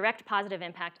really direct positive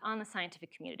impact on the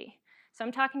scientific community. So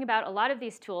I'm talking about a lot of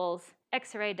these tools,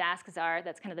 Xarray, DaskXar,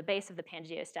 that's kind of the base of the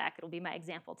Pangeo stack. It'll be my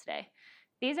example today.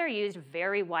 These are used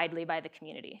very widely by the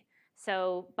community.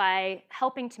 So by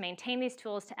helping to maintain these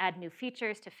tools, to add new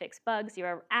features, to fix bugs, you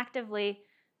are actively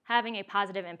having a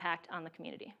positive impact on the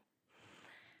community.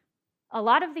 A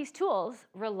lot of these tools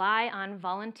rely on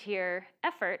volunteer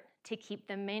effort to keep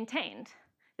them maintained.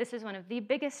 This is one of the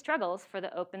biggest struggles for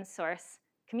the open source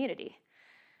community.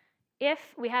 If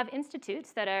we have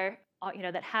institutes that are,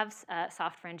 that have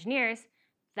software engineers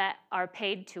that are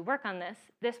paid to work on this,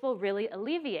 this will really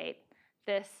alleviate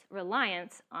this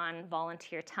reliance on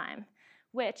volunteer time,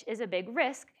 which is a big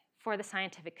risk for the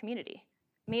scientific community.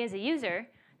 Me as a user,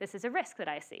 this is a risk that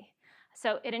I see.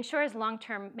 So it ensures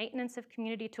long-term maintenance of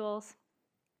community tools.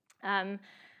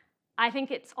 I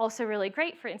think it's also really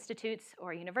great for institutes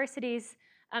or universities.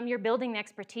 You're building the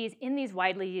expertise in these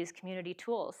widely used community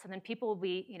tools, so then people will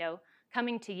be,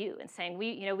 coming to you and saying,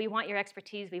 we want your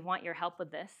expertise, we want your help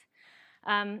with this.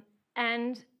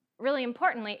 And really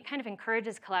importantly, it kind of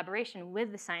encourages collaboration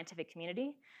with the scientific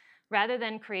community rather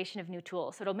than creation of new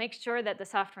tools. So it'll make sure that the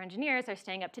software engineers are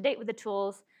staying up to date with the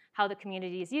tools, how the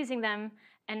community is using them,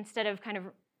 instead of kind of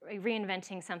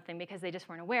reinventing something because they just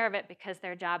weren't aware of it, because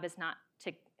their job is not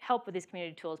to help with these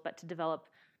community tools, but to develop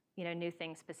new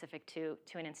things specific to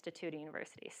an institute or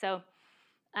university. So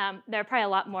there are probably a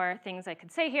lot more things I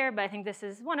could say here, but I think this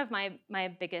is one of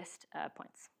my biggest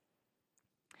points.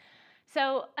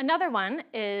 So another one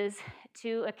is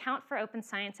to account for open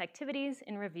science activities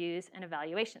in reviews and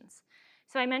evaluations.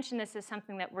 So I mentioned this is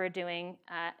something that we're doing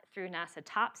through NASA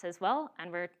TOPS as well,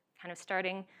 and we're kind of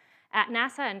starting at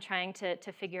NASA and trying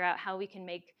to figure out how we can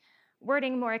make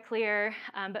wording more clear,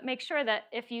 but make sure that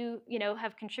if you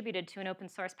have contributed to an open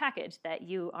source package, that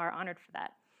you are honored for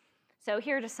that. So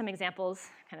here are just some examples,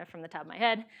 kind of from the top of my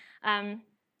head.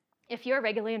 If you're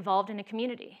regularly involved in a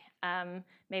community,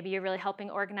 maybe you're really helping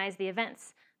organize the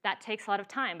events. That takes a lot of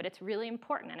time, but it's really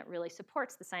important, and it really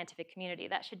supports the scientific community.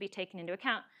 That should be taken into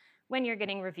account when you're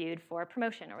getting reviewed for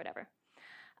promotion or whatever.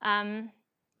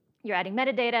 You're adding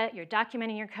metadata, you're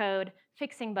documenting your code,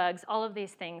 fixing bugs, all of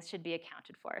these things should be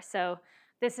accounted for. So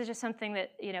this is just something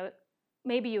that,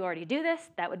 maybe you already do this,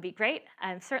 that would be great.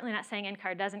 I'm certainly not saying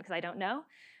NCAR doesn't because I don't know,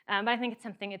 but I think it's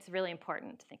something it's really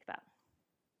important to think about.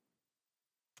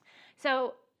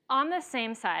 So on the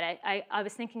same side, I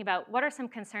was thinking about what are some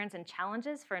concerns and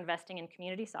challenges for investing in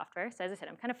community software. So as I said,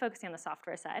 I'm kind of focusing on the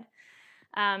software side.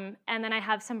 And then I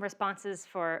have some responses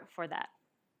for that.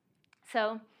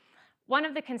 So one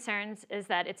of the concerns is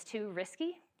that it's too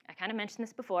risky. I kind of mentioned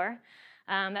this before,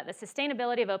 that the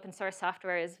sustainability of open source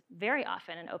software is very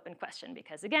often an open question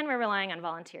because, again, we're relying on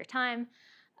volunteer time.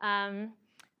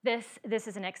 This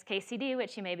is an XKCD,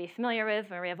 which you may be familiar with,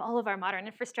 where we have all of our modern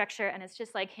infrastructure, and it's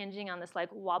just like hinging on this like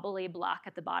wobbly block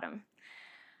at the bottom.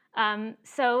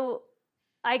 So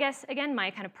I guess, again,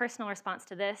 my kind of personal response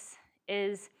to this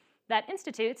is that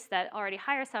institutes that already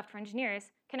hire software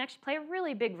engineers can actually play a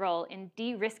really big role in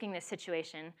de-risking this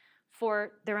situation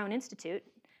for their own institute,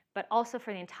 but also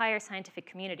for the entire scientific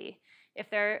community. If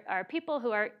there are people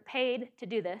who are paid to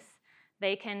do this,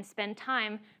 they can spend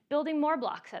time building more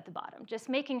blocks at the bottom, just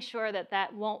making sure that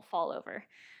that won't fall over.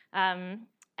 And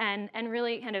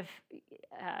really kind of,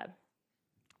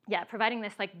 providing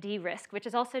this like de-risk, which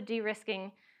is also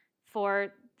de-risking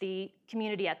for the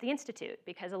community at the institute,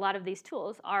 because a lot of these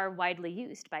tools are widely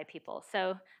used by people,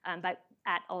 so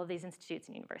at all of these institutes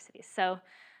and universities. So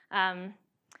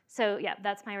yeah,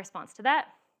 that's my response to that.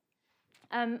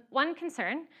 One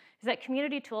concern is that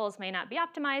community tools may not be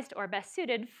optimized or best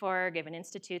suited for a given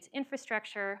institute's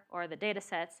infrastructure or the data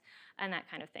sets and that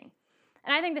kind of thing.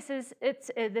 And I think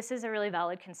this is a really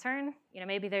valid concern.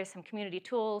 Maybe there's some community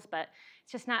tools, but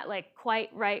it's just not like quite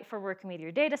right for working with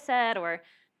your data set or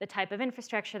the type of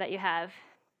infrastructure that you have.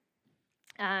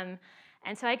 And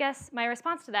so I guess my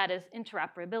response to that is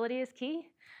interoperability is key.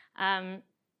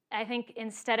 I think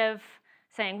instead of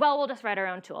saying, well, we'll just write our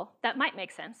own tool, that might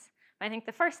make sense. But I think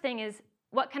the first thing is,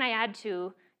 what can I add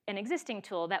to an existing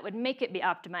tool that would make it be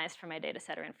optimized for my data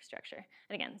set or infrastructure?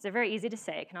 And again, it's very easy to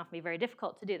say. It can often be very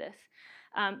difficult to do this.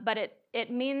 But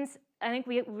it means, I think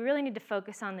we really need to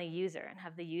focus on the user and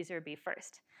have the user be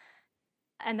first.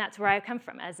 And that's where I come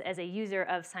from as a user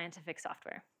of scientific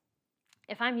software.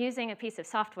 If I'm using a piece of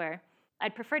software,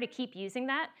 I'd prefer to keep using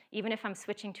that, even if I'm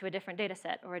switching to a different data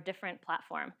set or a different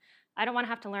platform. I don't want to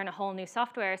have to learn a whole new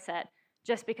software set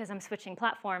just because I'm switching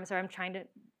platforms or I'm trying to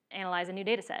analyze a new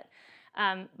data set.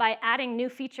 By adding new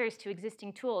features to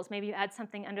existing tools, maybe you add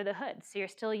something under the hood. So you're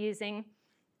still using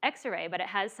Xarray, but it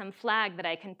has some flag that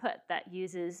I can put that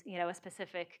uses a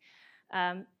specific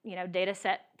data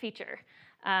set feature,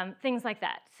 things like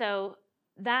that. So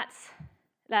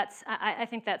I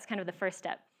think that's kind of the first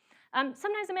step.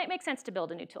 Sometimes it might make sense to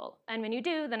build a new tool. And when you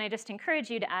do, then I just encourage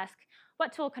you to ask,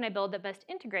 what tool can I build that best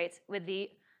integrates with the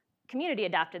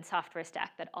community-adopted software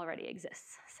stack that already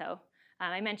exists? So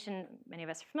I mentioned, many of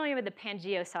us are familiar with the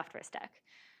Pangeo software stack.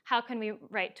 How can we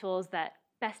write tools that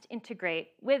best integrate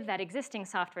with that existing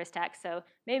software stack? So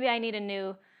maybe I need a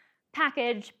new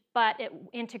package, but it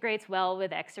integrates well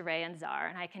with Xarray and Czar,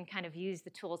 and I can kind of use the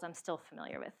tools I'm still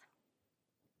familiar with.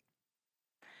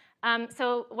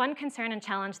 So one concern and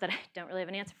challenge that I don't really have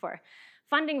an answer for,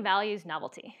 funding values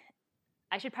novelty.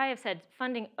 I should probably have said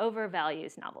funding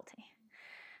overvalues novelty.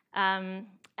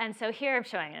 And so here I'm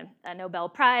showing a Nobel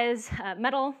Prize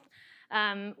medal,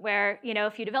 where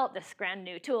if you develop this grand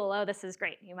new tool, oh, this is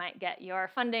great. You might get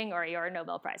your funding or your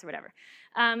Nobel Prize or whatever.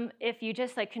 If you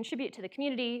just contribute to the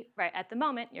community right at the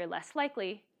moment, you're less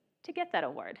likely to get that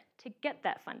award, to get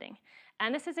that funding.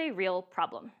 And this is a real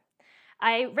problem.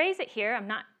 I raise it here. I'm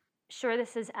not sure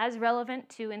this is as relevant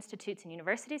to institutes and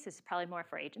universities. This is probably more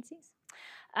for agencies.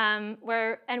 And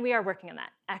we are working on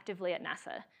that actively at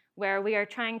NASA, where we are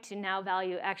trying to now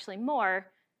value actually more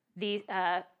the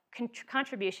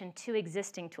contribution to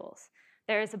existing tools.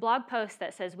 There is a blog post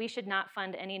that says we should not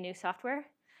fund any new software.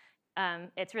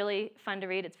 It's really fun to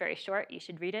read. It's very short. You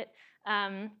should read it.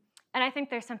 And I think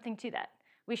there's something to that.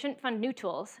 We shouldn't fund new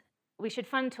tools. We should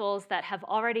fund tools that have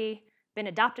already been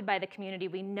adopted by the community.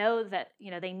 We know that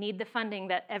they need the funding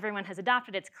that everyone has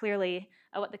adopted. It's clearly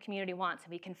what the community wants,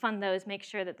 and we can fund those, make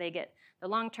sure that they get the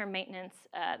long-term maintenance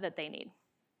that they need.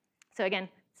 So again,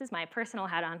 this is my personal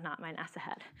hat on, not my NASA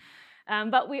hat.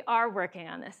 But we are working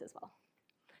on this as well.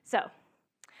 So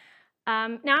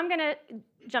now I'm going to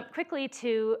jump quickly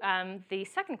to the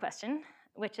second question,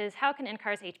 which is how can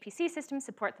NCAR's HPC system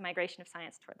support the migration of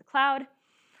science toward the cloud?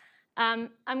 I'm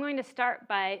going to start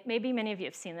by, maybe many of you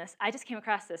have seen this. I just came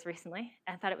across this recently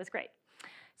and thought it was great.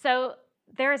 So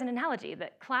there is an analogy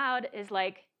that cloud is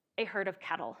like a herd of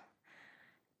cattle,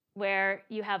 where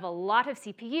you have a lot of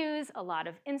CPUs, a lot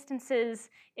of instances.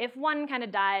 If one kind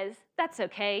of dies, that's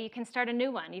OK. You can start a new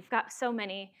one. You've got so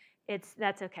many,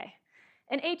 that's OK.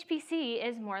 An HPC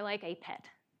is more like a pet,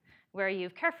 where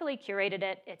you've carefully curated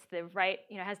it. It's the right,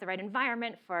 has the right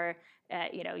environment for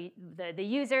the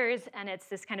users, and it's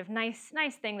this kind of nice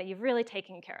thing that you've really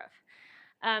taken care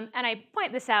of. And I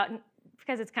point this out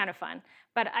because it's kind of fun.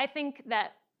 But I think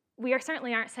that we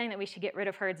certainly aren't saying that we should get rid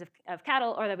of herds of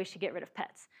cattle or that we should get rid of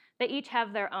pets. They each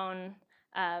have their own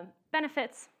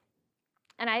benefits.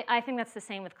 And I think that's the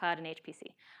same with cloud and HPC.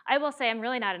 I will say I'm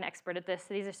really not an expert at this.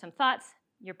 So these are some thoughts.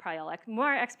 You're probably all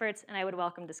more experts, and I would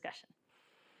welcome discussion.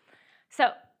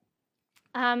 So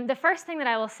the first thing that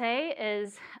I will say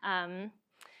is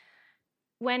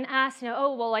when asked,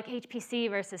 oh, well, like HPC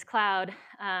versus cloud,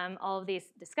 all of these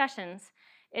discussions,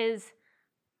 is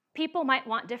people might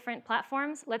want different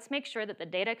platforms. Let's make sure that the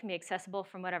data can be accessible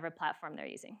from whatever platform they're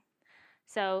using.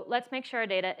 So let's make sure our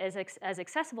data is as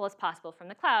accessible as possible from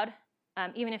the cloud,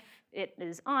 even if it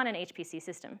is on an HPC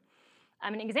system.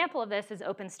 An example of this is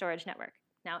Open Storage Network.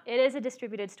 Now, it is a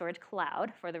distributed storage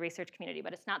cloud for the research community,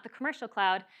 but it's not the commercial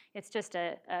cloud. It's just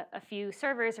a few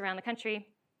servers around the country,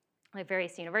 like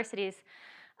various universities.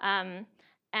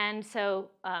 And so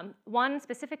one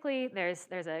specifically, there's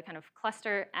a kind of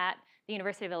cluster at the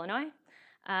University of Illinois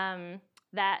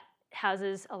that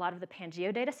houses a lot of the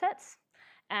Pangeo data sets.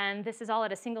 And this is all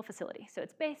at a single facility. So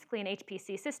it's basically an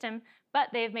HPC system, but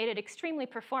they've made it extremely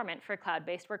performant for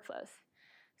cloud-based workflows.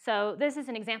 So this is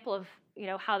an example of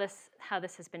how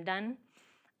this has been done.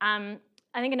 I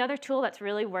think another tool that's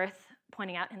really worth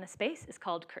pointing out in the space is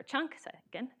called Kerchunk. So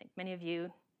again, I think many of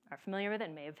you are familiar with it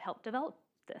and may have helped develop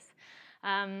this.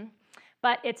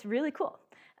 But it's really cool.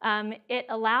 It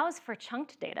allows for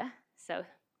chunked data, so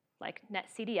like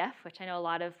NetCDF, which I know a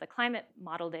lot of the climate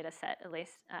model data set, at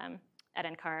least at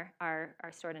NCAR, are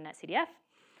stored in NetCDF.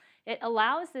 It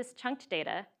allows this chunked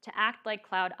data to act like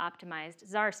cloud-optimized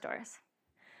ZAR stores.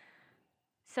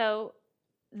 So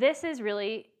this is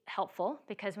really helpful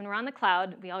because when we're on the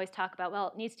cloud, we always talk about, well,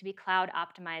 it needs to be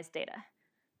cloud-optimized data,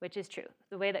 which is true.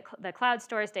 The way that the cloud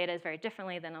stores data is very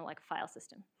differently than a file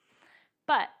system.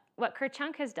 But what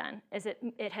Kerchunk has done is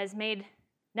it has made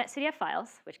NetCDF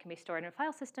files, which can be stored in a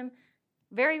file system,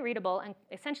 very readable and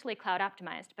essentially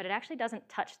cloud-optimized, but it actually doesn't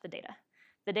touch the data.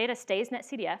 The data stays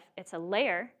NetCDF. It's a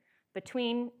layer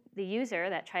between the user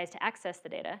that tries to access the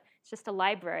data. It's just a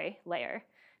library layer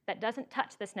that doesn't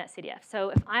touch this NetCDF. So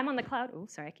if I'm on the cloud, oh,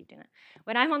 sorry, I keep doing that.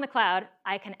 When I'm on the cloud,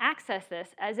 I can access this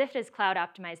as if it is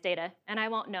cloud-optimized data, and I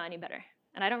won't know any better.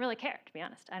 And I don't really care, to be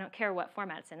honest. I don't care what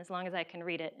format it's in, as long as I can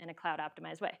read it in a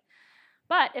cloud-optimized way.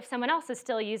 But if someone else is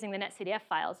still using the NetCDF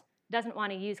files, doesn't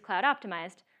want to use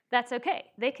cloud-optimized, that's OK.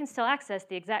 They can still access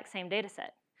the exact same data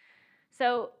set.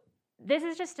 So this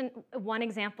is just one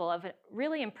example of a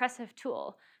really impressive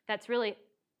tool that's really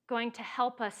going to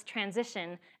help us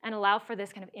transition and allow for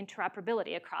this kind of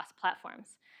interoperability across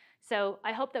platforms. So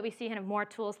I hope that we see kind of more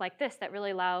tools like this that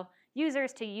really allow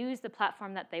users to use the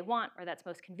platform that they want or that's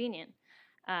most convenient,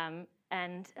 and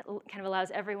it kind of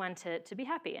allows everyone to be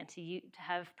happy and to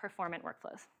have performant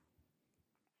workflows.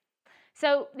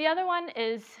 So the other one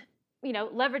is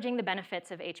leveraging the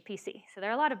benefits of HPC. So there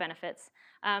are a lot of benefits.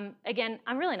 Again,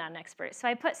 I'm really not an expert, so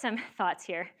I put some thoughts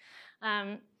here.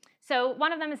 So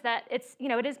one of them is that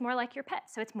it is more like your pet.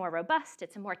 So it's more robust.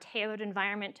 It's a more tailored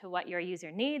environment to what your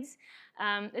user needs.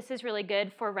 This is really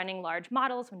good for running large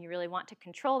models when you really want to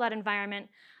control that environment,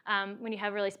 when you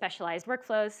have really specialized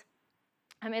workflows.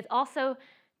 It also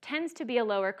tends to be a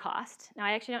lower cost. Now,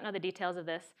 I actually don't know the details of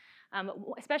this,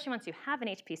 especially once you have an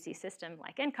HPC system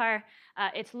like NCAR.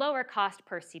 It's lower cost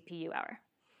per CPU hour.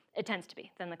 It tends to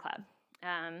be than the cloud.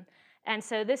 And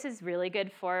so this is really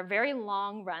good for very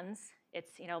long runs.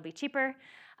 It'll be cheaper.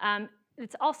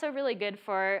 It's also really good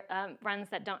for runs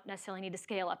that don't necessarily need to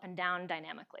scale up and down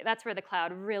dynamically. That's where the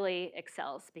cloud really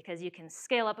excels, because you can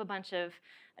scale up a bunch of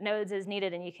nodes as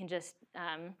needed, and you can just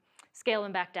scale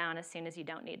them back down as soon as you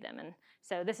don't need them. And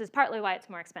so this is partly why it's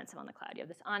more expensive on the cloud. You have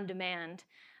this on-demand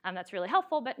that's really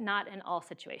helpful, but not in all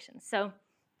situations. So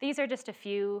these are just a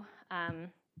few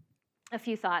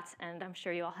thoughts, and I'm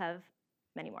sure you all have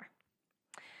many more.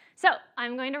 So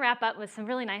I'm going to wrap up with some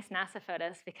really nice NASA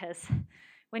photos, because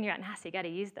when you're at NASA, you got to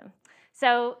use them.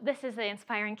 So this is the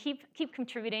inspiring keep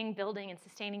contributing, building, and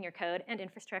sustaining your code and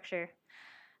infrastructure.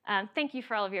 Thank you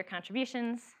for all of your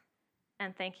contributions,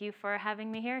 and thank you for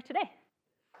having me here today.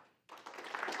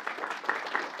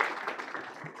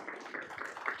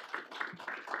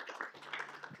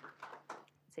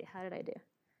 Let's see, how did I do?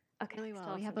 Okay, really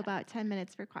well. We have about 10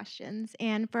 minutes for questions.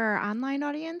 And for our online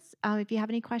audience, if you have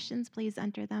any questions, please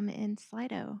enter them in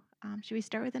Slido. Should we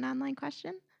start with an online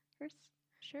question first?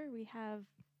 Sure, we have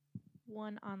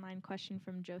one online question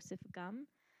from Joseph Gum.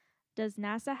 Does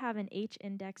NASA have an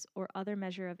H-index or other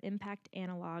measure of impact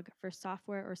analog for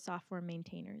software or software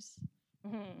maintainers?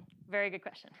 Very good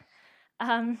question.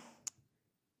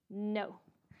 No,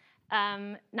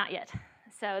 not yet.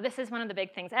 So this is one of the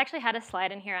big things. I actually had a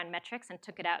slide in here on metrics and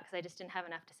took it out because I just didn't have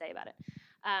enough to say about it.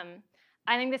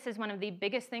 I think this is one of the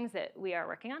biggest things that we are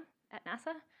working on at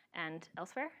NASA and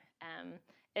elsewhere,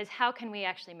 is how can we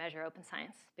actually measure open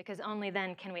science? Because only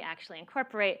then can we actually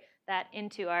incorporate that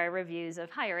into our reviews of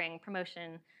hiring,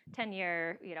 promotion,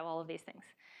 tenure, all of these things.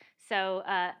 So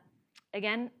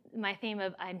again, my theme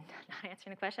of I'm not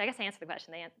answering the question. I guess I answered the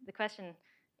question. The question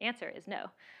answer is no.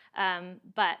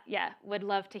 But yeah, would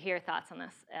love to hear thoughts on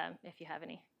this if you have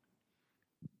any.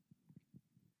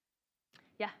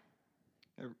 Yeah.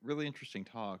 A really interesting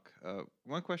talk.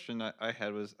 One question I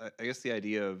had was, I guess, the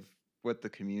idea of what the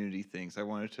community thinks. I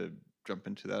wanted to jump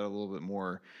into that a little bit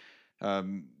more,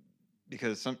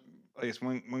 because I guess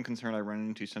one concern I run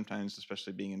into sometimes,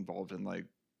 especially being involved in like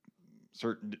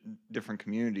certain different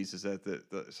communities, is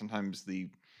that sometimes the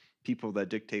people that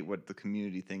dictate what the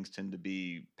community thinks tend to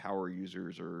be power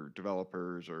users or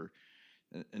developers,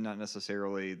 and not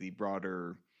necessarily the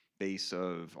broader base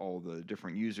of all the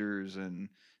different users and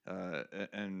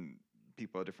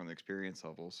people at different experience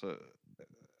levels. So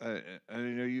I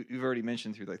know you've already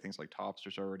mentioned through things like TOPS,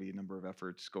 there's already a number of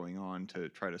efforts going on to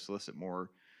try to solicit more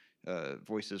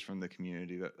voices from the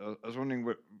community. But I was wondering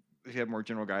if you have more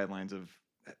general guidelines of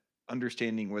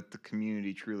understanding what the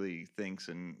community truly thinks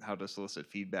and how to solicit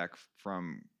feedback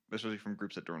especially from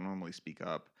groups that don't normally speak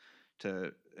up,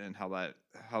 and how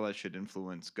that should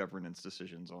influence governance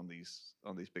decisions on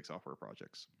these big software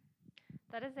projects?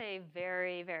 That is a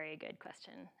very, very good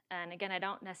question. And again, I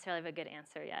don't necessarily have a good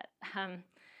answer yet.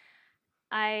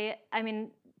 I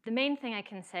mean, the main thing I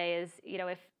can say is,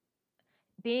 if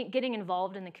getting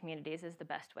involved in the communities is the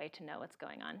best way to know what's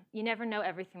going on. You never know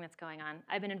everything that's going on.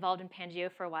 I've been involved in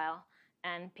Pangeo for a while,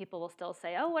 and people will still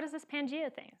say, "Oh, what is this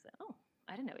Pangeo thing?" So, "Oh,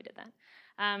 I didn't know we did that."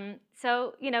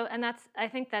 So and I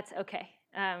think that's okay.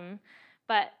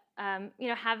 But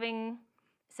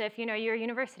so if you're a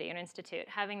university or an institute,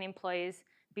 having the employees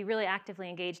be really actively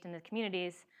engaged in the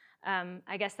communities,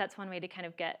 I guess that's one way to kind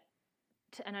of get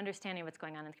to an understanding of what's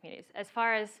going on in the communities. As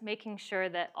far as making sure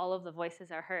that all of the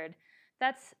voices are heard,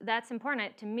 that's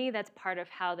important. To me, that's part of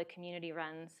how the community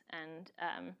runs. And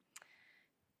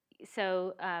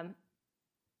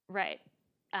right.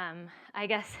 I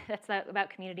guess that's about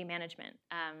community management.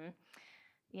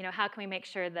 How can we make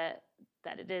sure that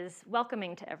it is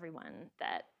welcoming to everyone,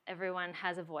 that everyone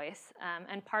has a voice?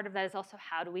 And part of that is also,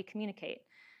 how do we communicate?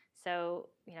 So,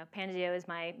 Pangeo is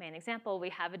my main example. We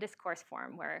have a discourse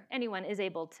forum where anyone is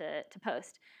able to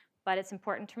post. But it's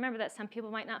important to remember that some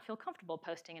people might not feel comfortable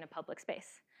posting in a public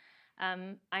space.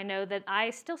 I know that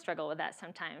I still struggle with that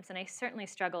sometimes, and I certainly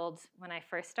struggled when I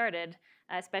first started,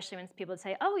 especially when people would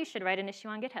say, "Oh, you should write an issue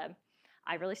on GitHub."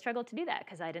 I really struggled to do that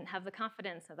because I didn't have the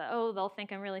confidence. I thought, "Oh, they'll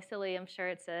think I'm really silly. I'm sure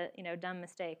it's a dumb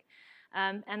mistake,"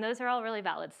 and those are all really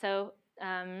valid. So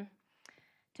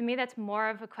to me, that's more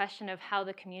of a question of how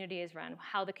the community is run,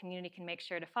 how the community can make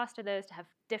sure to foster those, to have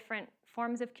different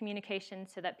forms of communication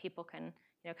so that people can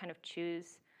kind of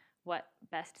choose what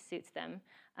best suits them,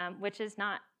 which is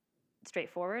not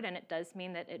straightforward, and it does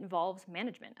mean that it involves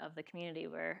management of the community,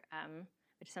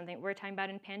 which is something we're talking about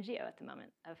in Pangeo at the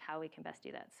moment, of how we can best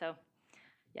do that. So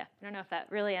yeah, I don't know if that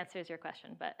really answers your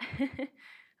question, but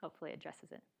hopefully it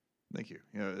addresses it. Thank you.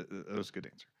 That was a good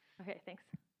answer. Okay, thanks.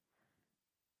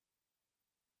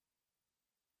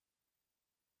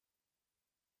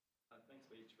 Thanks,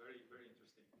 Paige. Very, very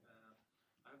interesting.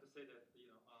 I have to say that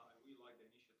I really like the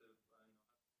initiative.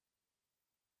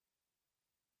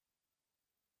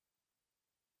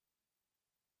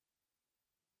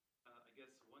 I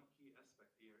guess one key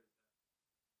aspect here is that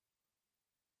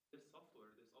this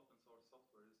software, this open source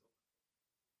software, is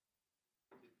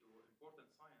related to important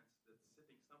science that's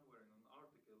sitting somewhere in an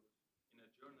article in a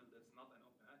journal that's not an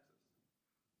open access.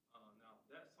 Now,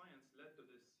 that science led to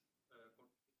this,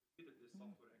 contributed this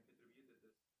software and contributed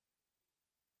this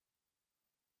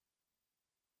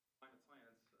climate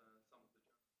science, some of the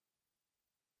journals.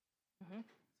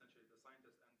 Essentially, the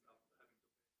scientist ends up having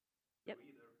to pay the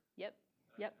reader. Yep.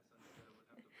 In a sense, would have to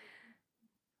pay.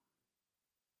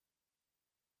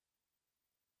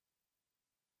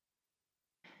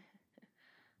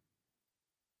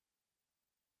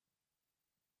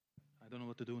 I don't know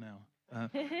what to do now.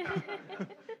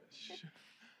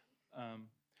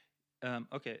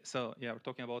 Okay, so yeah, we're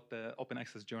talking about the open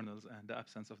access journals and the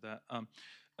absence of that.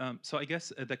 So I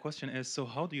guess the question is, so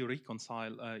how do you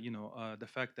reconcile, the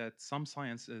fact that some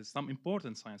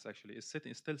important science actually, is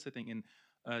still sitting in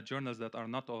journals that are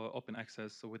not open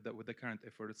access, so with the current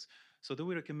efforts. So do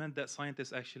we recommend that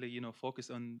scientists actually, focus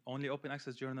on only open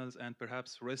access journals and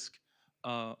perhaps risk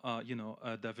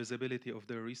the visibility of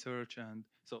their research? And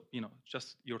so,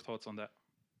 just your thoughts on that.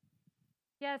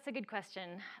 Yeah, it's a good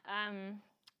question.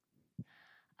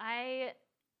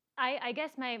 I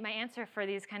guess my answer for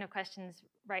these kind of questions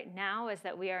right now is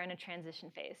that we are in a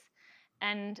transition phase.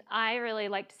 And I really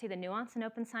like to see the nuance in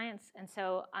open science. And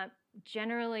so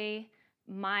generally,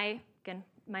 my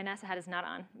NASA hat is not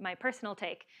on. My personal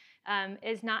take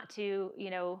is not to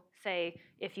say,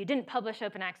 if you didn't publish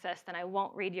open access, then I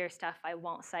won't read your stuff, I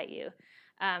won't cite you,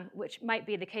 which might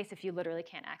be the case if you literally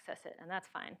can't access it, and that's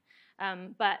fine.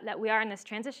 But that we are in this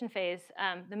transition phase.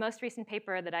 The most recent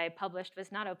paper that I published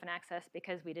was not open access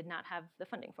because we did not have the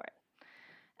funding for it.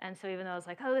 And so even though I was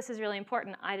like, oh, this is really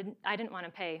important, I didn't want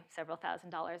to pay several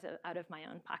 $1,000s out of my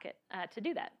own pocket to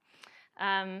do that.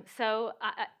 So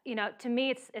to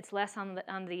me, it's less on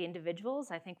the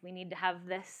individuals. I think we need to have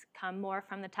this come more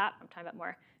from the top. I'm talking about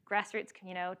more grassroots,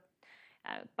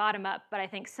 bottom up. But I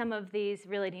think some of these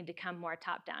really need to come more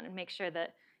top down and make sure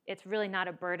that it's really not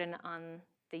a burden on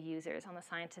the users, on the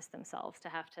scientists themselves, to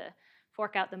have to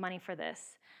fork out the money for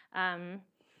this.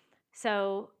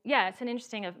 So yeah, it's an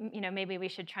interesting of, maybe we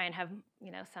should try and have,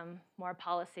 some more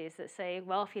policies that say,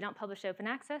 well, if you don't publish open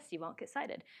access, you won't get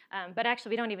cited. But actually,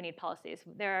 we don't even need policies.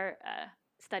 There are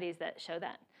studies that show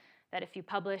that if you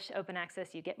publish open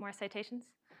access, you get more citations.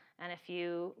 And if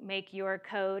you make your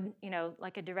code,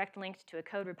 like a direct link to a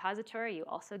code repository, you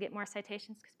also get more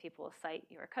citations because people will cite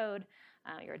your code,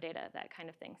 your data, that kind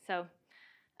of thing. So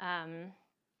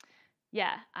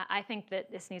yeah, I think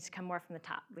that this needs to come more from the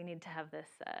top. We need to have this,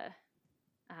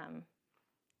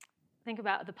 think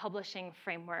about the publishing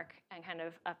framework and kind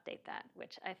of update that,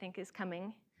 which I think is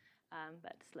coming,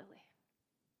 but slowly.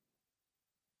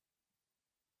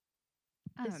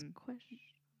 This question.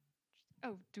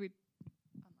 Oh, do we?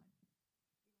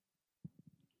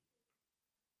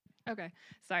 Online. Okay,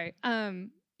 sorry.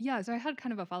 Yeah, so I had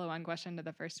kind of a follow-on question to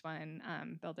the first one,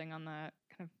 building on the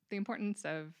kind of the importance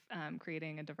of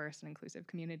creating a diverse and inclusive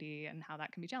community and how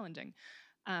that can be challenging.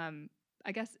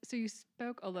 I guess, so you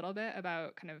spoke a little bit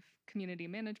about kind of community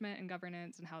management and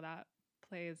governance and how that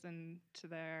plays into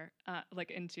their,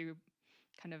 into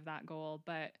kind of that goal,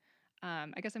 but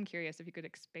I guess I'm curious if you could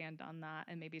expand on that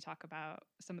and maybe talk about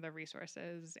some of the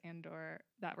resources and or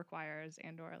that requires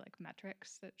and or like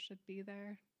metrics that should be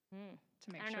there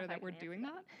to make sure that we're doing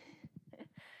that.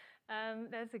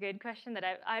 That's a good question that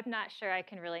I'm not sure I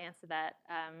can really answer that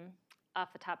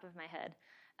off the top of my head.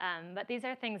 But these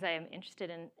are things I am interested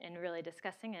in really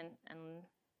discussing and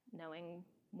knowing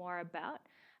more about.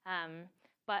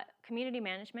 But community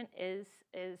management is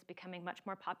becoming much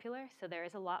more popular, so there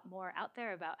is a lot more out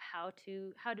there about how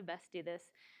to best do this.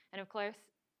 And of course,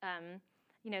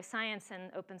 science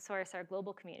and open source are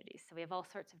global communities, so we have all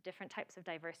sorts of different types of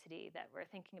diversity that we're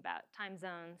thinking about: time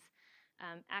zones,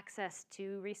 access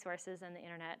to resources and the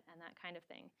internet, and that kind of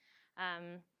thing.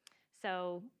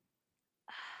 So,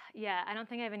 yeah, I don't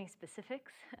think I have any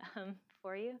specifics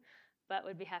for you, but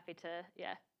would be happy to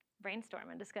brainstorm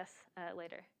and discuss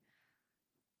later.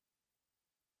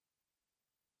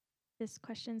 This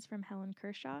question's from Helen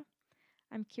Kershaw.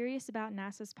 I'm curious about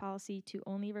NASA's policy to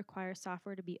only require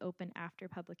software to be open after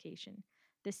publication.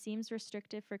 This seems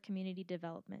restrictive for community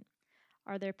development.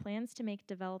 Are there plans to make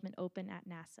development open at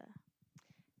NASA?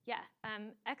 Yeah,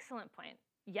 excellent point.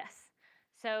 Yes.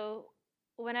 So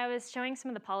when I was showing some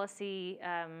of the policy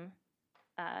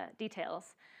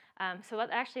details, so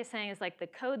what actually is saying is like the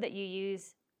code that you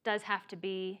use does have to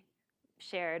be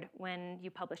shared when you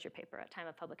publish your paper at time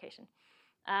of publication.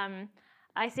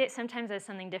 I see it sometimes as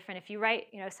something different. If you write,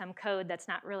 some code that's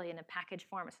not really in a package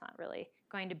form, it's not really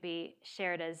going to be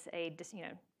shared as a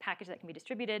package that can be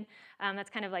distributed. That's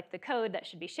kind of like the code that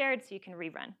should be shared so you can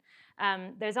rerun.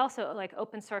 There's also like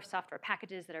open source software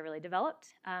packages that are really developed,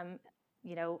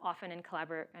 often in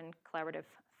collaborative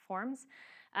forms.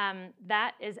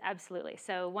 That is absolutely.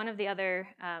 So one of the other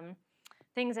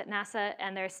things at NASA,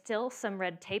 and there's still some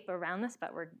red tape around this,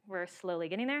 but we're slowly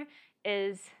getting there,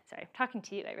 is, sorry, I'm talking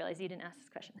to you, I realize you didn't ask this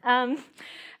question.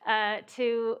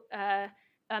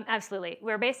 Absolutely,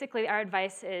 where basically our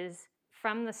advice is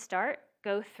from the start,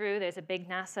 go through, there's a big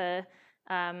NASA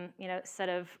set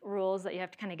of rules that you have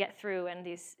to kind of get through, and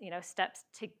these steps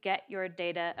to get your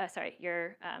data,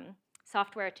 your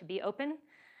software to be open.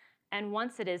 And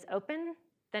once it is open,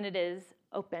 then it is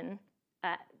open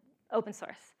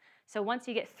source. So once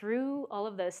you get through all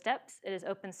of those steps, it is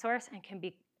open source and can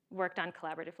be worked on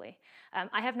collaboratively.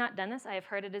 I have not done this. I have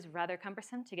heard it is rather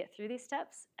cumbersome to get through these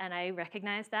steps, and I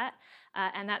recognize that.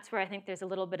 And that's where I think there's a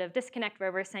little bit of disconnect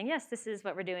where we're saying, yes, this is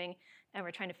what we're doing, and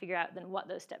we're trying to figure out then what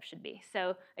those steps should be.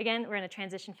 So again, we're in a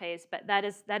transition phase, but that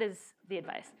is the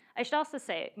advice. I should also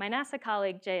say, my NASA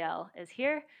colleague, JL, is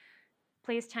here.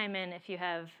 Please chime in if you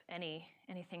have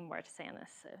anything more to say on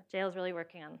this. So JL is really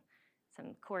working on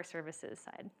some core services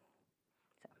side.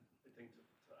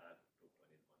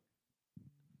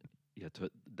 Yeah,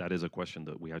 that is a question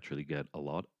that we actually get a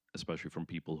lot, especially from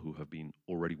people who have been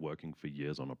already working for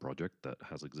years on a project that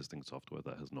has existing software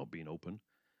that has not been open.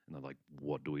 And they're like,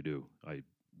 what do we do?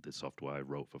 This software I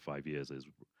wrote for 5 years is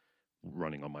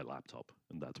running on my laptop,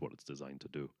 and that's what it's designed to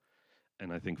do.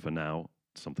 And I think for now,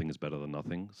 something is better than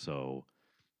nothing. So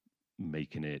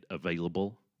making it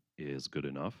available is good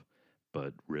enough.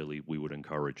 But really, we would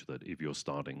encourage that if you're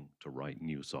starting to write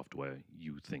new software,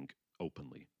 you think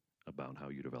openly about how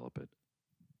you develop it.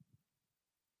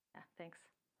 Yeah, thanks.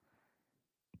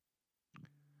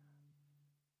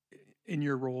 In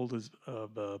your role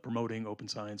of promoting open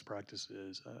science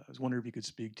practices, I was wondering if you could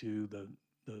speak to the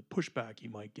pushback you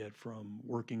might get from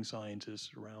working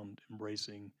scientists around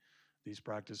embracing these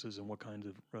practices and what kinds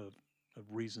of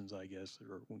reasons, I guess,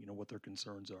 or what their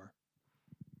concerns are.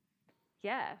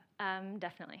 Yeah,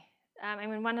 definitely. I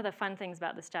mean, one of the fun things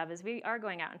about this job is we are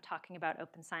going out and talking about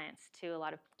open science to a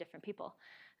lot of different people.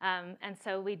 And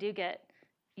so we do get,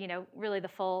 really the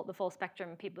full spectrum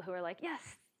of people who are like,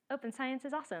 yes, open science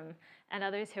is awesome. And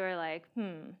others who are like,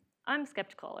 I'm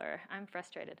skeptical or I'm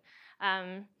frustrated.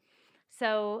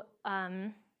 So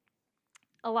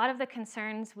a lot of the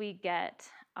concerns we get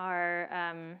are,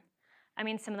 I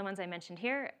mean, some of the ones I mentioned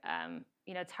here.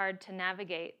 You know, it's hard to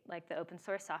navigate like the open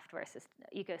source software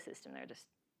ecosystem.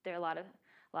 There are a lot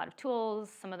of tools.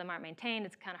 Some of them aren't maintained.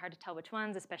 It's kind of hard to tell which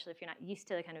ones, especially if you're not used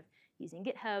to kind of using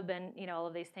GitHub and all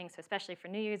of these things. So especially for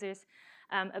new users,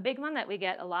 a big one that we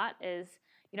get a lot is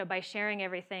by sharing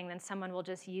everything, then someone will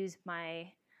just use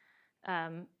my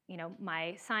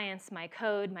my science, my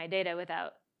code, my data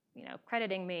without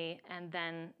crediting me, and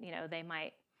then they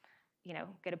might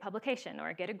get a publication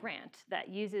or get a grant that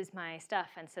uses my stuff,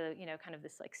 and so kind of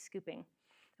this like scooping,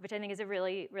 which I think is a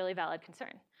really, really valid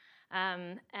concern.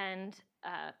 And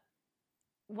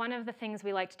one of the things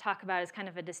we like to talk about is kind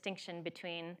of a distinction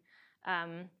between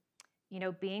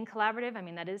being collaborative. I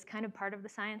mean, that is kind of part of the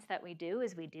science that we do,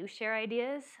 is we do share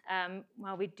ideas.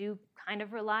 While we do kind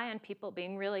of rely on people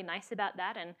being really nice about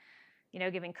that and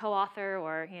giving co-author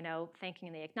or thanking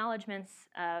in the acknowledgments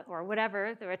or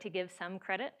whatever, or to give some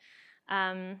credit,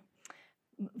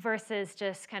 versus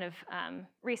just kind of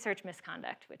research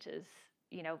misconduct, which is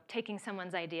taking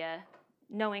someone's idea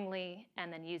knowingly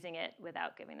and then using it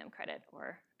without giving them credit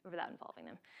or without involving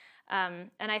them.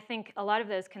 And I think a lot of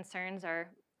those concerns are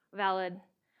valid.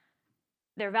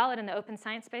 They're valid in the open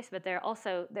science space, but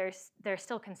they're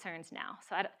still concerns now.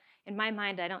 So in my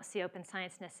mind, I don't see open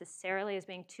science necessarily as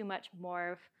being too much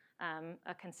more of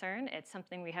a concern. It's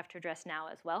something we have to address now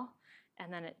as well,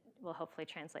 and then it will hopefully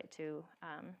translate to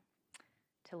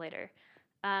later.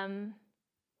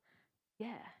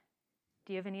 Yeah.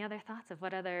 Do you have any other thoughts of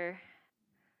what other?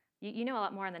 You know a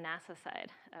lot more on the NASA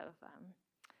side of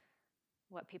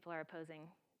what people are opposing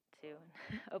to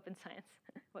open science,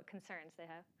 what concerns they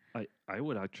have. I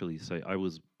would actually say I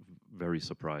was very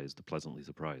surprised, pleasantly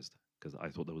surprised, because I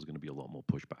thought there was going to be a lot more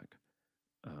pushback.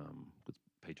 Because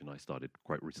Paige and I started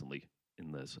quite recently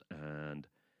in this, and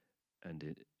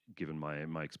given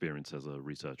my experience as a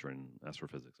researcher in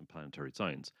astrophysics and planetary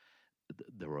science,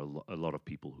 there were a lot of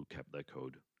people who kept their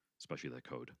code, especially their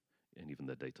code, and even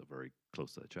their data very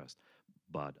close to their chest.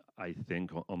 But I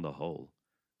think on the whole,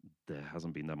 there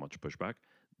hasn't been that much pushback.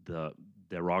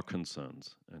 There are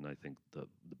concerns, and I think the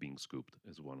being scooped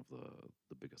is one of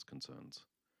the biggest concerns.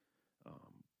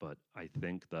 But I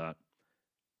think that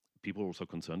people are also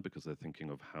concerned because they're thinking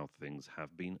of how things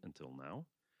have been until now,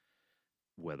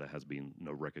 where there has been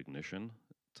no recognition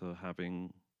to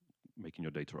making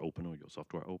your data open or your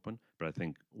software open. But I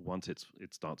think once it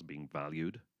starts being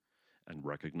valued and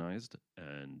recognized,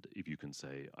 and if you can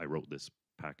say, I wrote this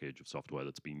package of software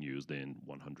that's been used in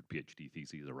 100 PhD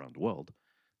theses around the world,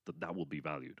 that will be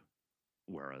valued.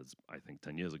 Whereas I think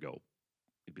 10 years ago,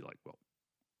 it'd be like, well,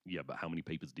 yeah, but how many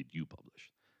papers did you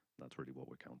publish? That's really what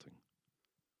we're counting.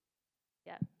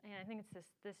 Yeah, and I think it's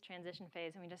this transition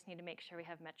phase, and we just need to make sure we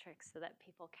have metrics so that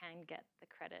people can get the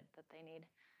credit that they need.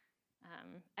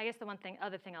 I guess the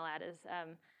other thing I'll add is,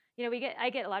 I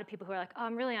get a lot of people who are like, oh,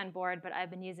 I'm really on board, but I've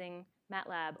been using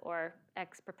MATLAB or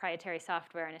X proprietary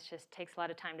software, and it just takes a lot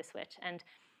of time to switch. And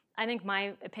I think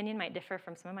my opinion might differ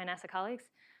from some of my NASA colleagues.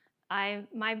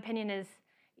 My opinion is,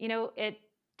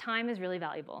 time is really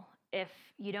valuable. If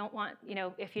you don't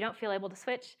feel able to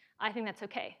switch, I think that's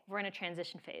okay. We're in a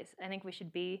transition phase. I think we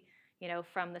should be,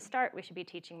 from the start, we should be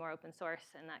teaching more open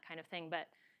source and that kind of thing. But,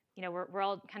 we're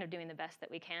all kind of doing the best that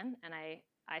we can. And I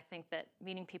think that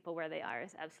meeting people where they are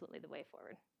is absolutely the way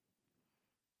forward.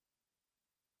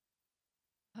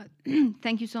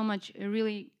 Thank you so much. A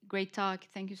really great talk.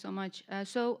 Thank you so much.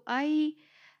 So I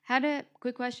had a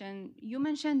quick question. You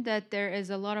mentioned that there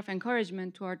is a lot of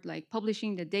encouragement toward like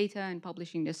publishing the data and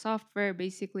publishing the software,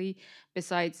 basically,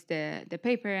 besides the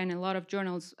paper, and a lot of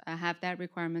journals have that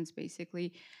requirements,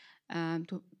 basically,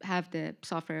 to have the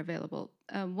software available.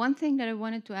 One thing that I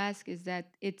wanted to ask is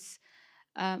that it's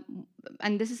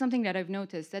and this is something that I've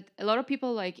noticed, that a lot of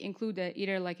people like include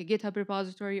either like a GitHub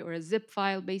repository or a zip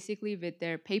file basically with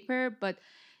their paper. But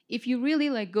if you really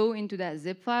like go into that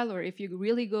zip file, or if you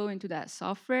really go into that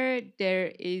software,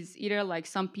 there is either like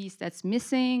some piece that's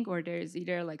missing, or there's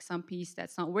either like some piece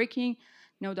that's not working,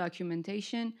 no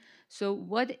documentation. So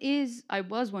I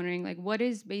was wondering, like, what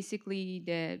is basically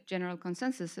the general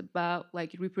consensus about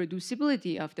like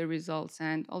reproducibility of the results,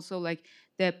 and also like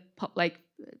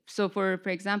so for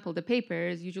example, the paper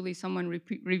is usually someone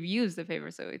reviews the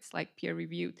paper, so it's like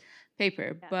peer-reviewed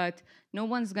paper, yeah. But no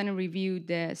one's going to review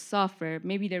the software.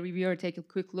 Maybe the reviewer take a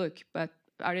quick look, but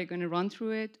are they going to run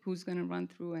through it? Who's going to run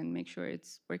through and make sure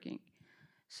it's working?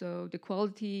 So the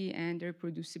quality and the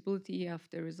reproducibility of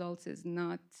the results is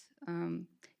not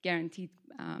guaranteed,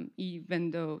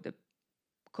 even though the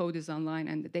code is online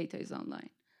and the data is online.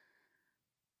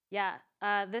 Yeah,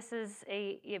 This is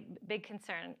a big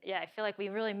concern. Yeah, I feel like we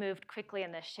really moved quickly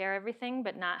in the share everything,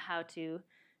 but not how to,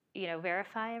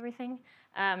 verify everything.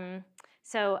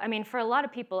 So, I mean, for a lot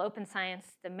of people, open science,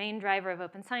 the main driver of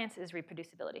open science is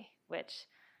reproducibility, which,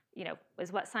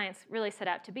 is what science really set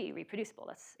out to be, reproducible.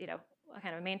 That's,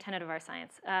 kind of a main tenet of our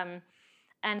science.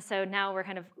 And so now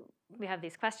we have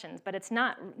these questions, but it's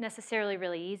not necessarily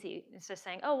really easy. It's just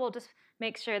saying, oh, we'll just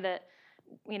make sure that,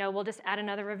 we'll just add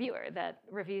another reviewer that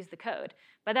reviews the code.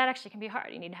 But that actually can be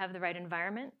hard. You need to have the right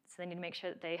environment. So they need to make sure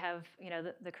that they have,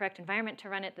 the correct environment to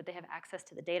run it, that they have access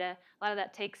to the data. A lot of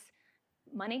that takes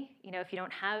money. If you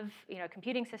don't have, a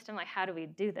computing system, like how do we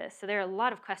do this? So there are a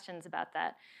lot of questions about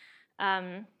that.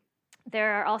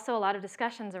 There are also a lot of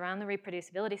discussions around the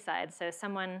reproducibility side. So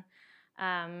someone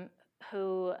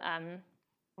who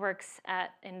works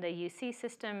in the UC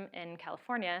system in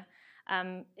California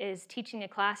is teaching a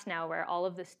class now where all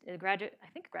of the graduate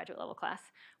level class,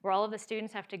 where all of the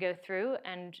students have to go through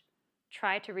and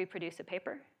try to reproduce a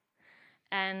paper.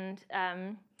 And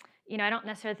I don't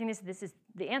necessarily think this is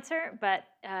the answer, but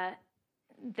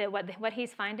what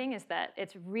he's finding is that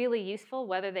it's really useful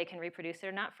whether they can reproduce it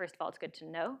or not. First of all, it's good to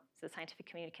know, so the scientific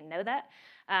community can know that.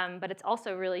 But it's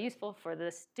also really useful for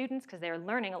the students because they're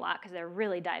learning a lot because they're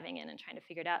really diving in and trying to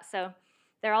figure it out. So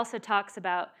there are also talks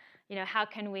about, how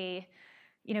can we,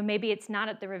 maybe it's not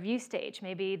at the review stage.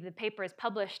 Maybe the paper is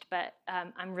published, but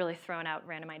I'm really throwing out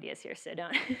random ideas here, so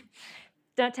don't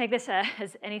don't take this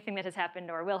as anything that has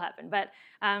happened or will happen. But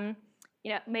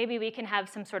maybe we can have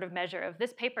some sort of measure of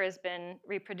this paper has been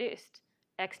reproduced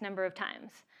X number of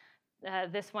times.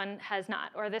 This one has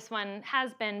not, or this one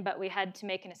has been, but we had to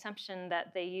make an assumption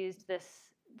that they used this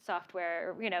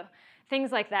software, or,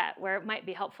 things like that, where it might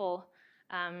be helpful,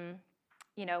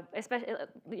 especially,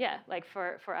 like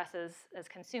for us as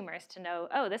consumers to know,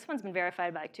 oh, this one's been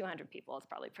verified by like 200 people. It's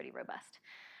probably pretty robust.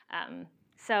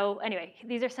 So anyway,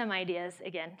 these are some ideas.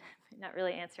 Again, not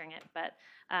really answering it, but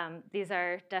these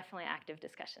are definitely active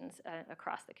discussions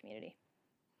across the community.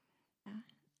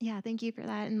 Yeah, thank you for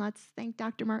that. And let's thank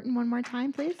Dr. Martin one more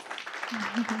time, please.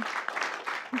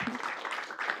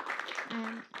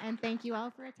 And thank you all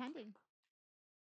for attending.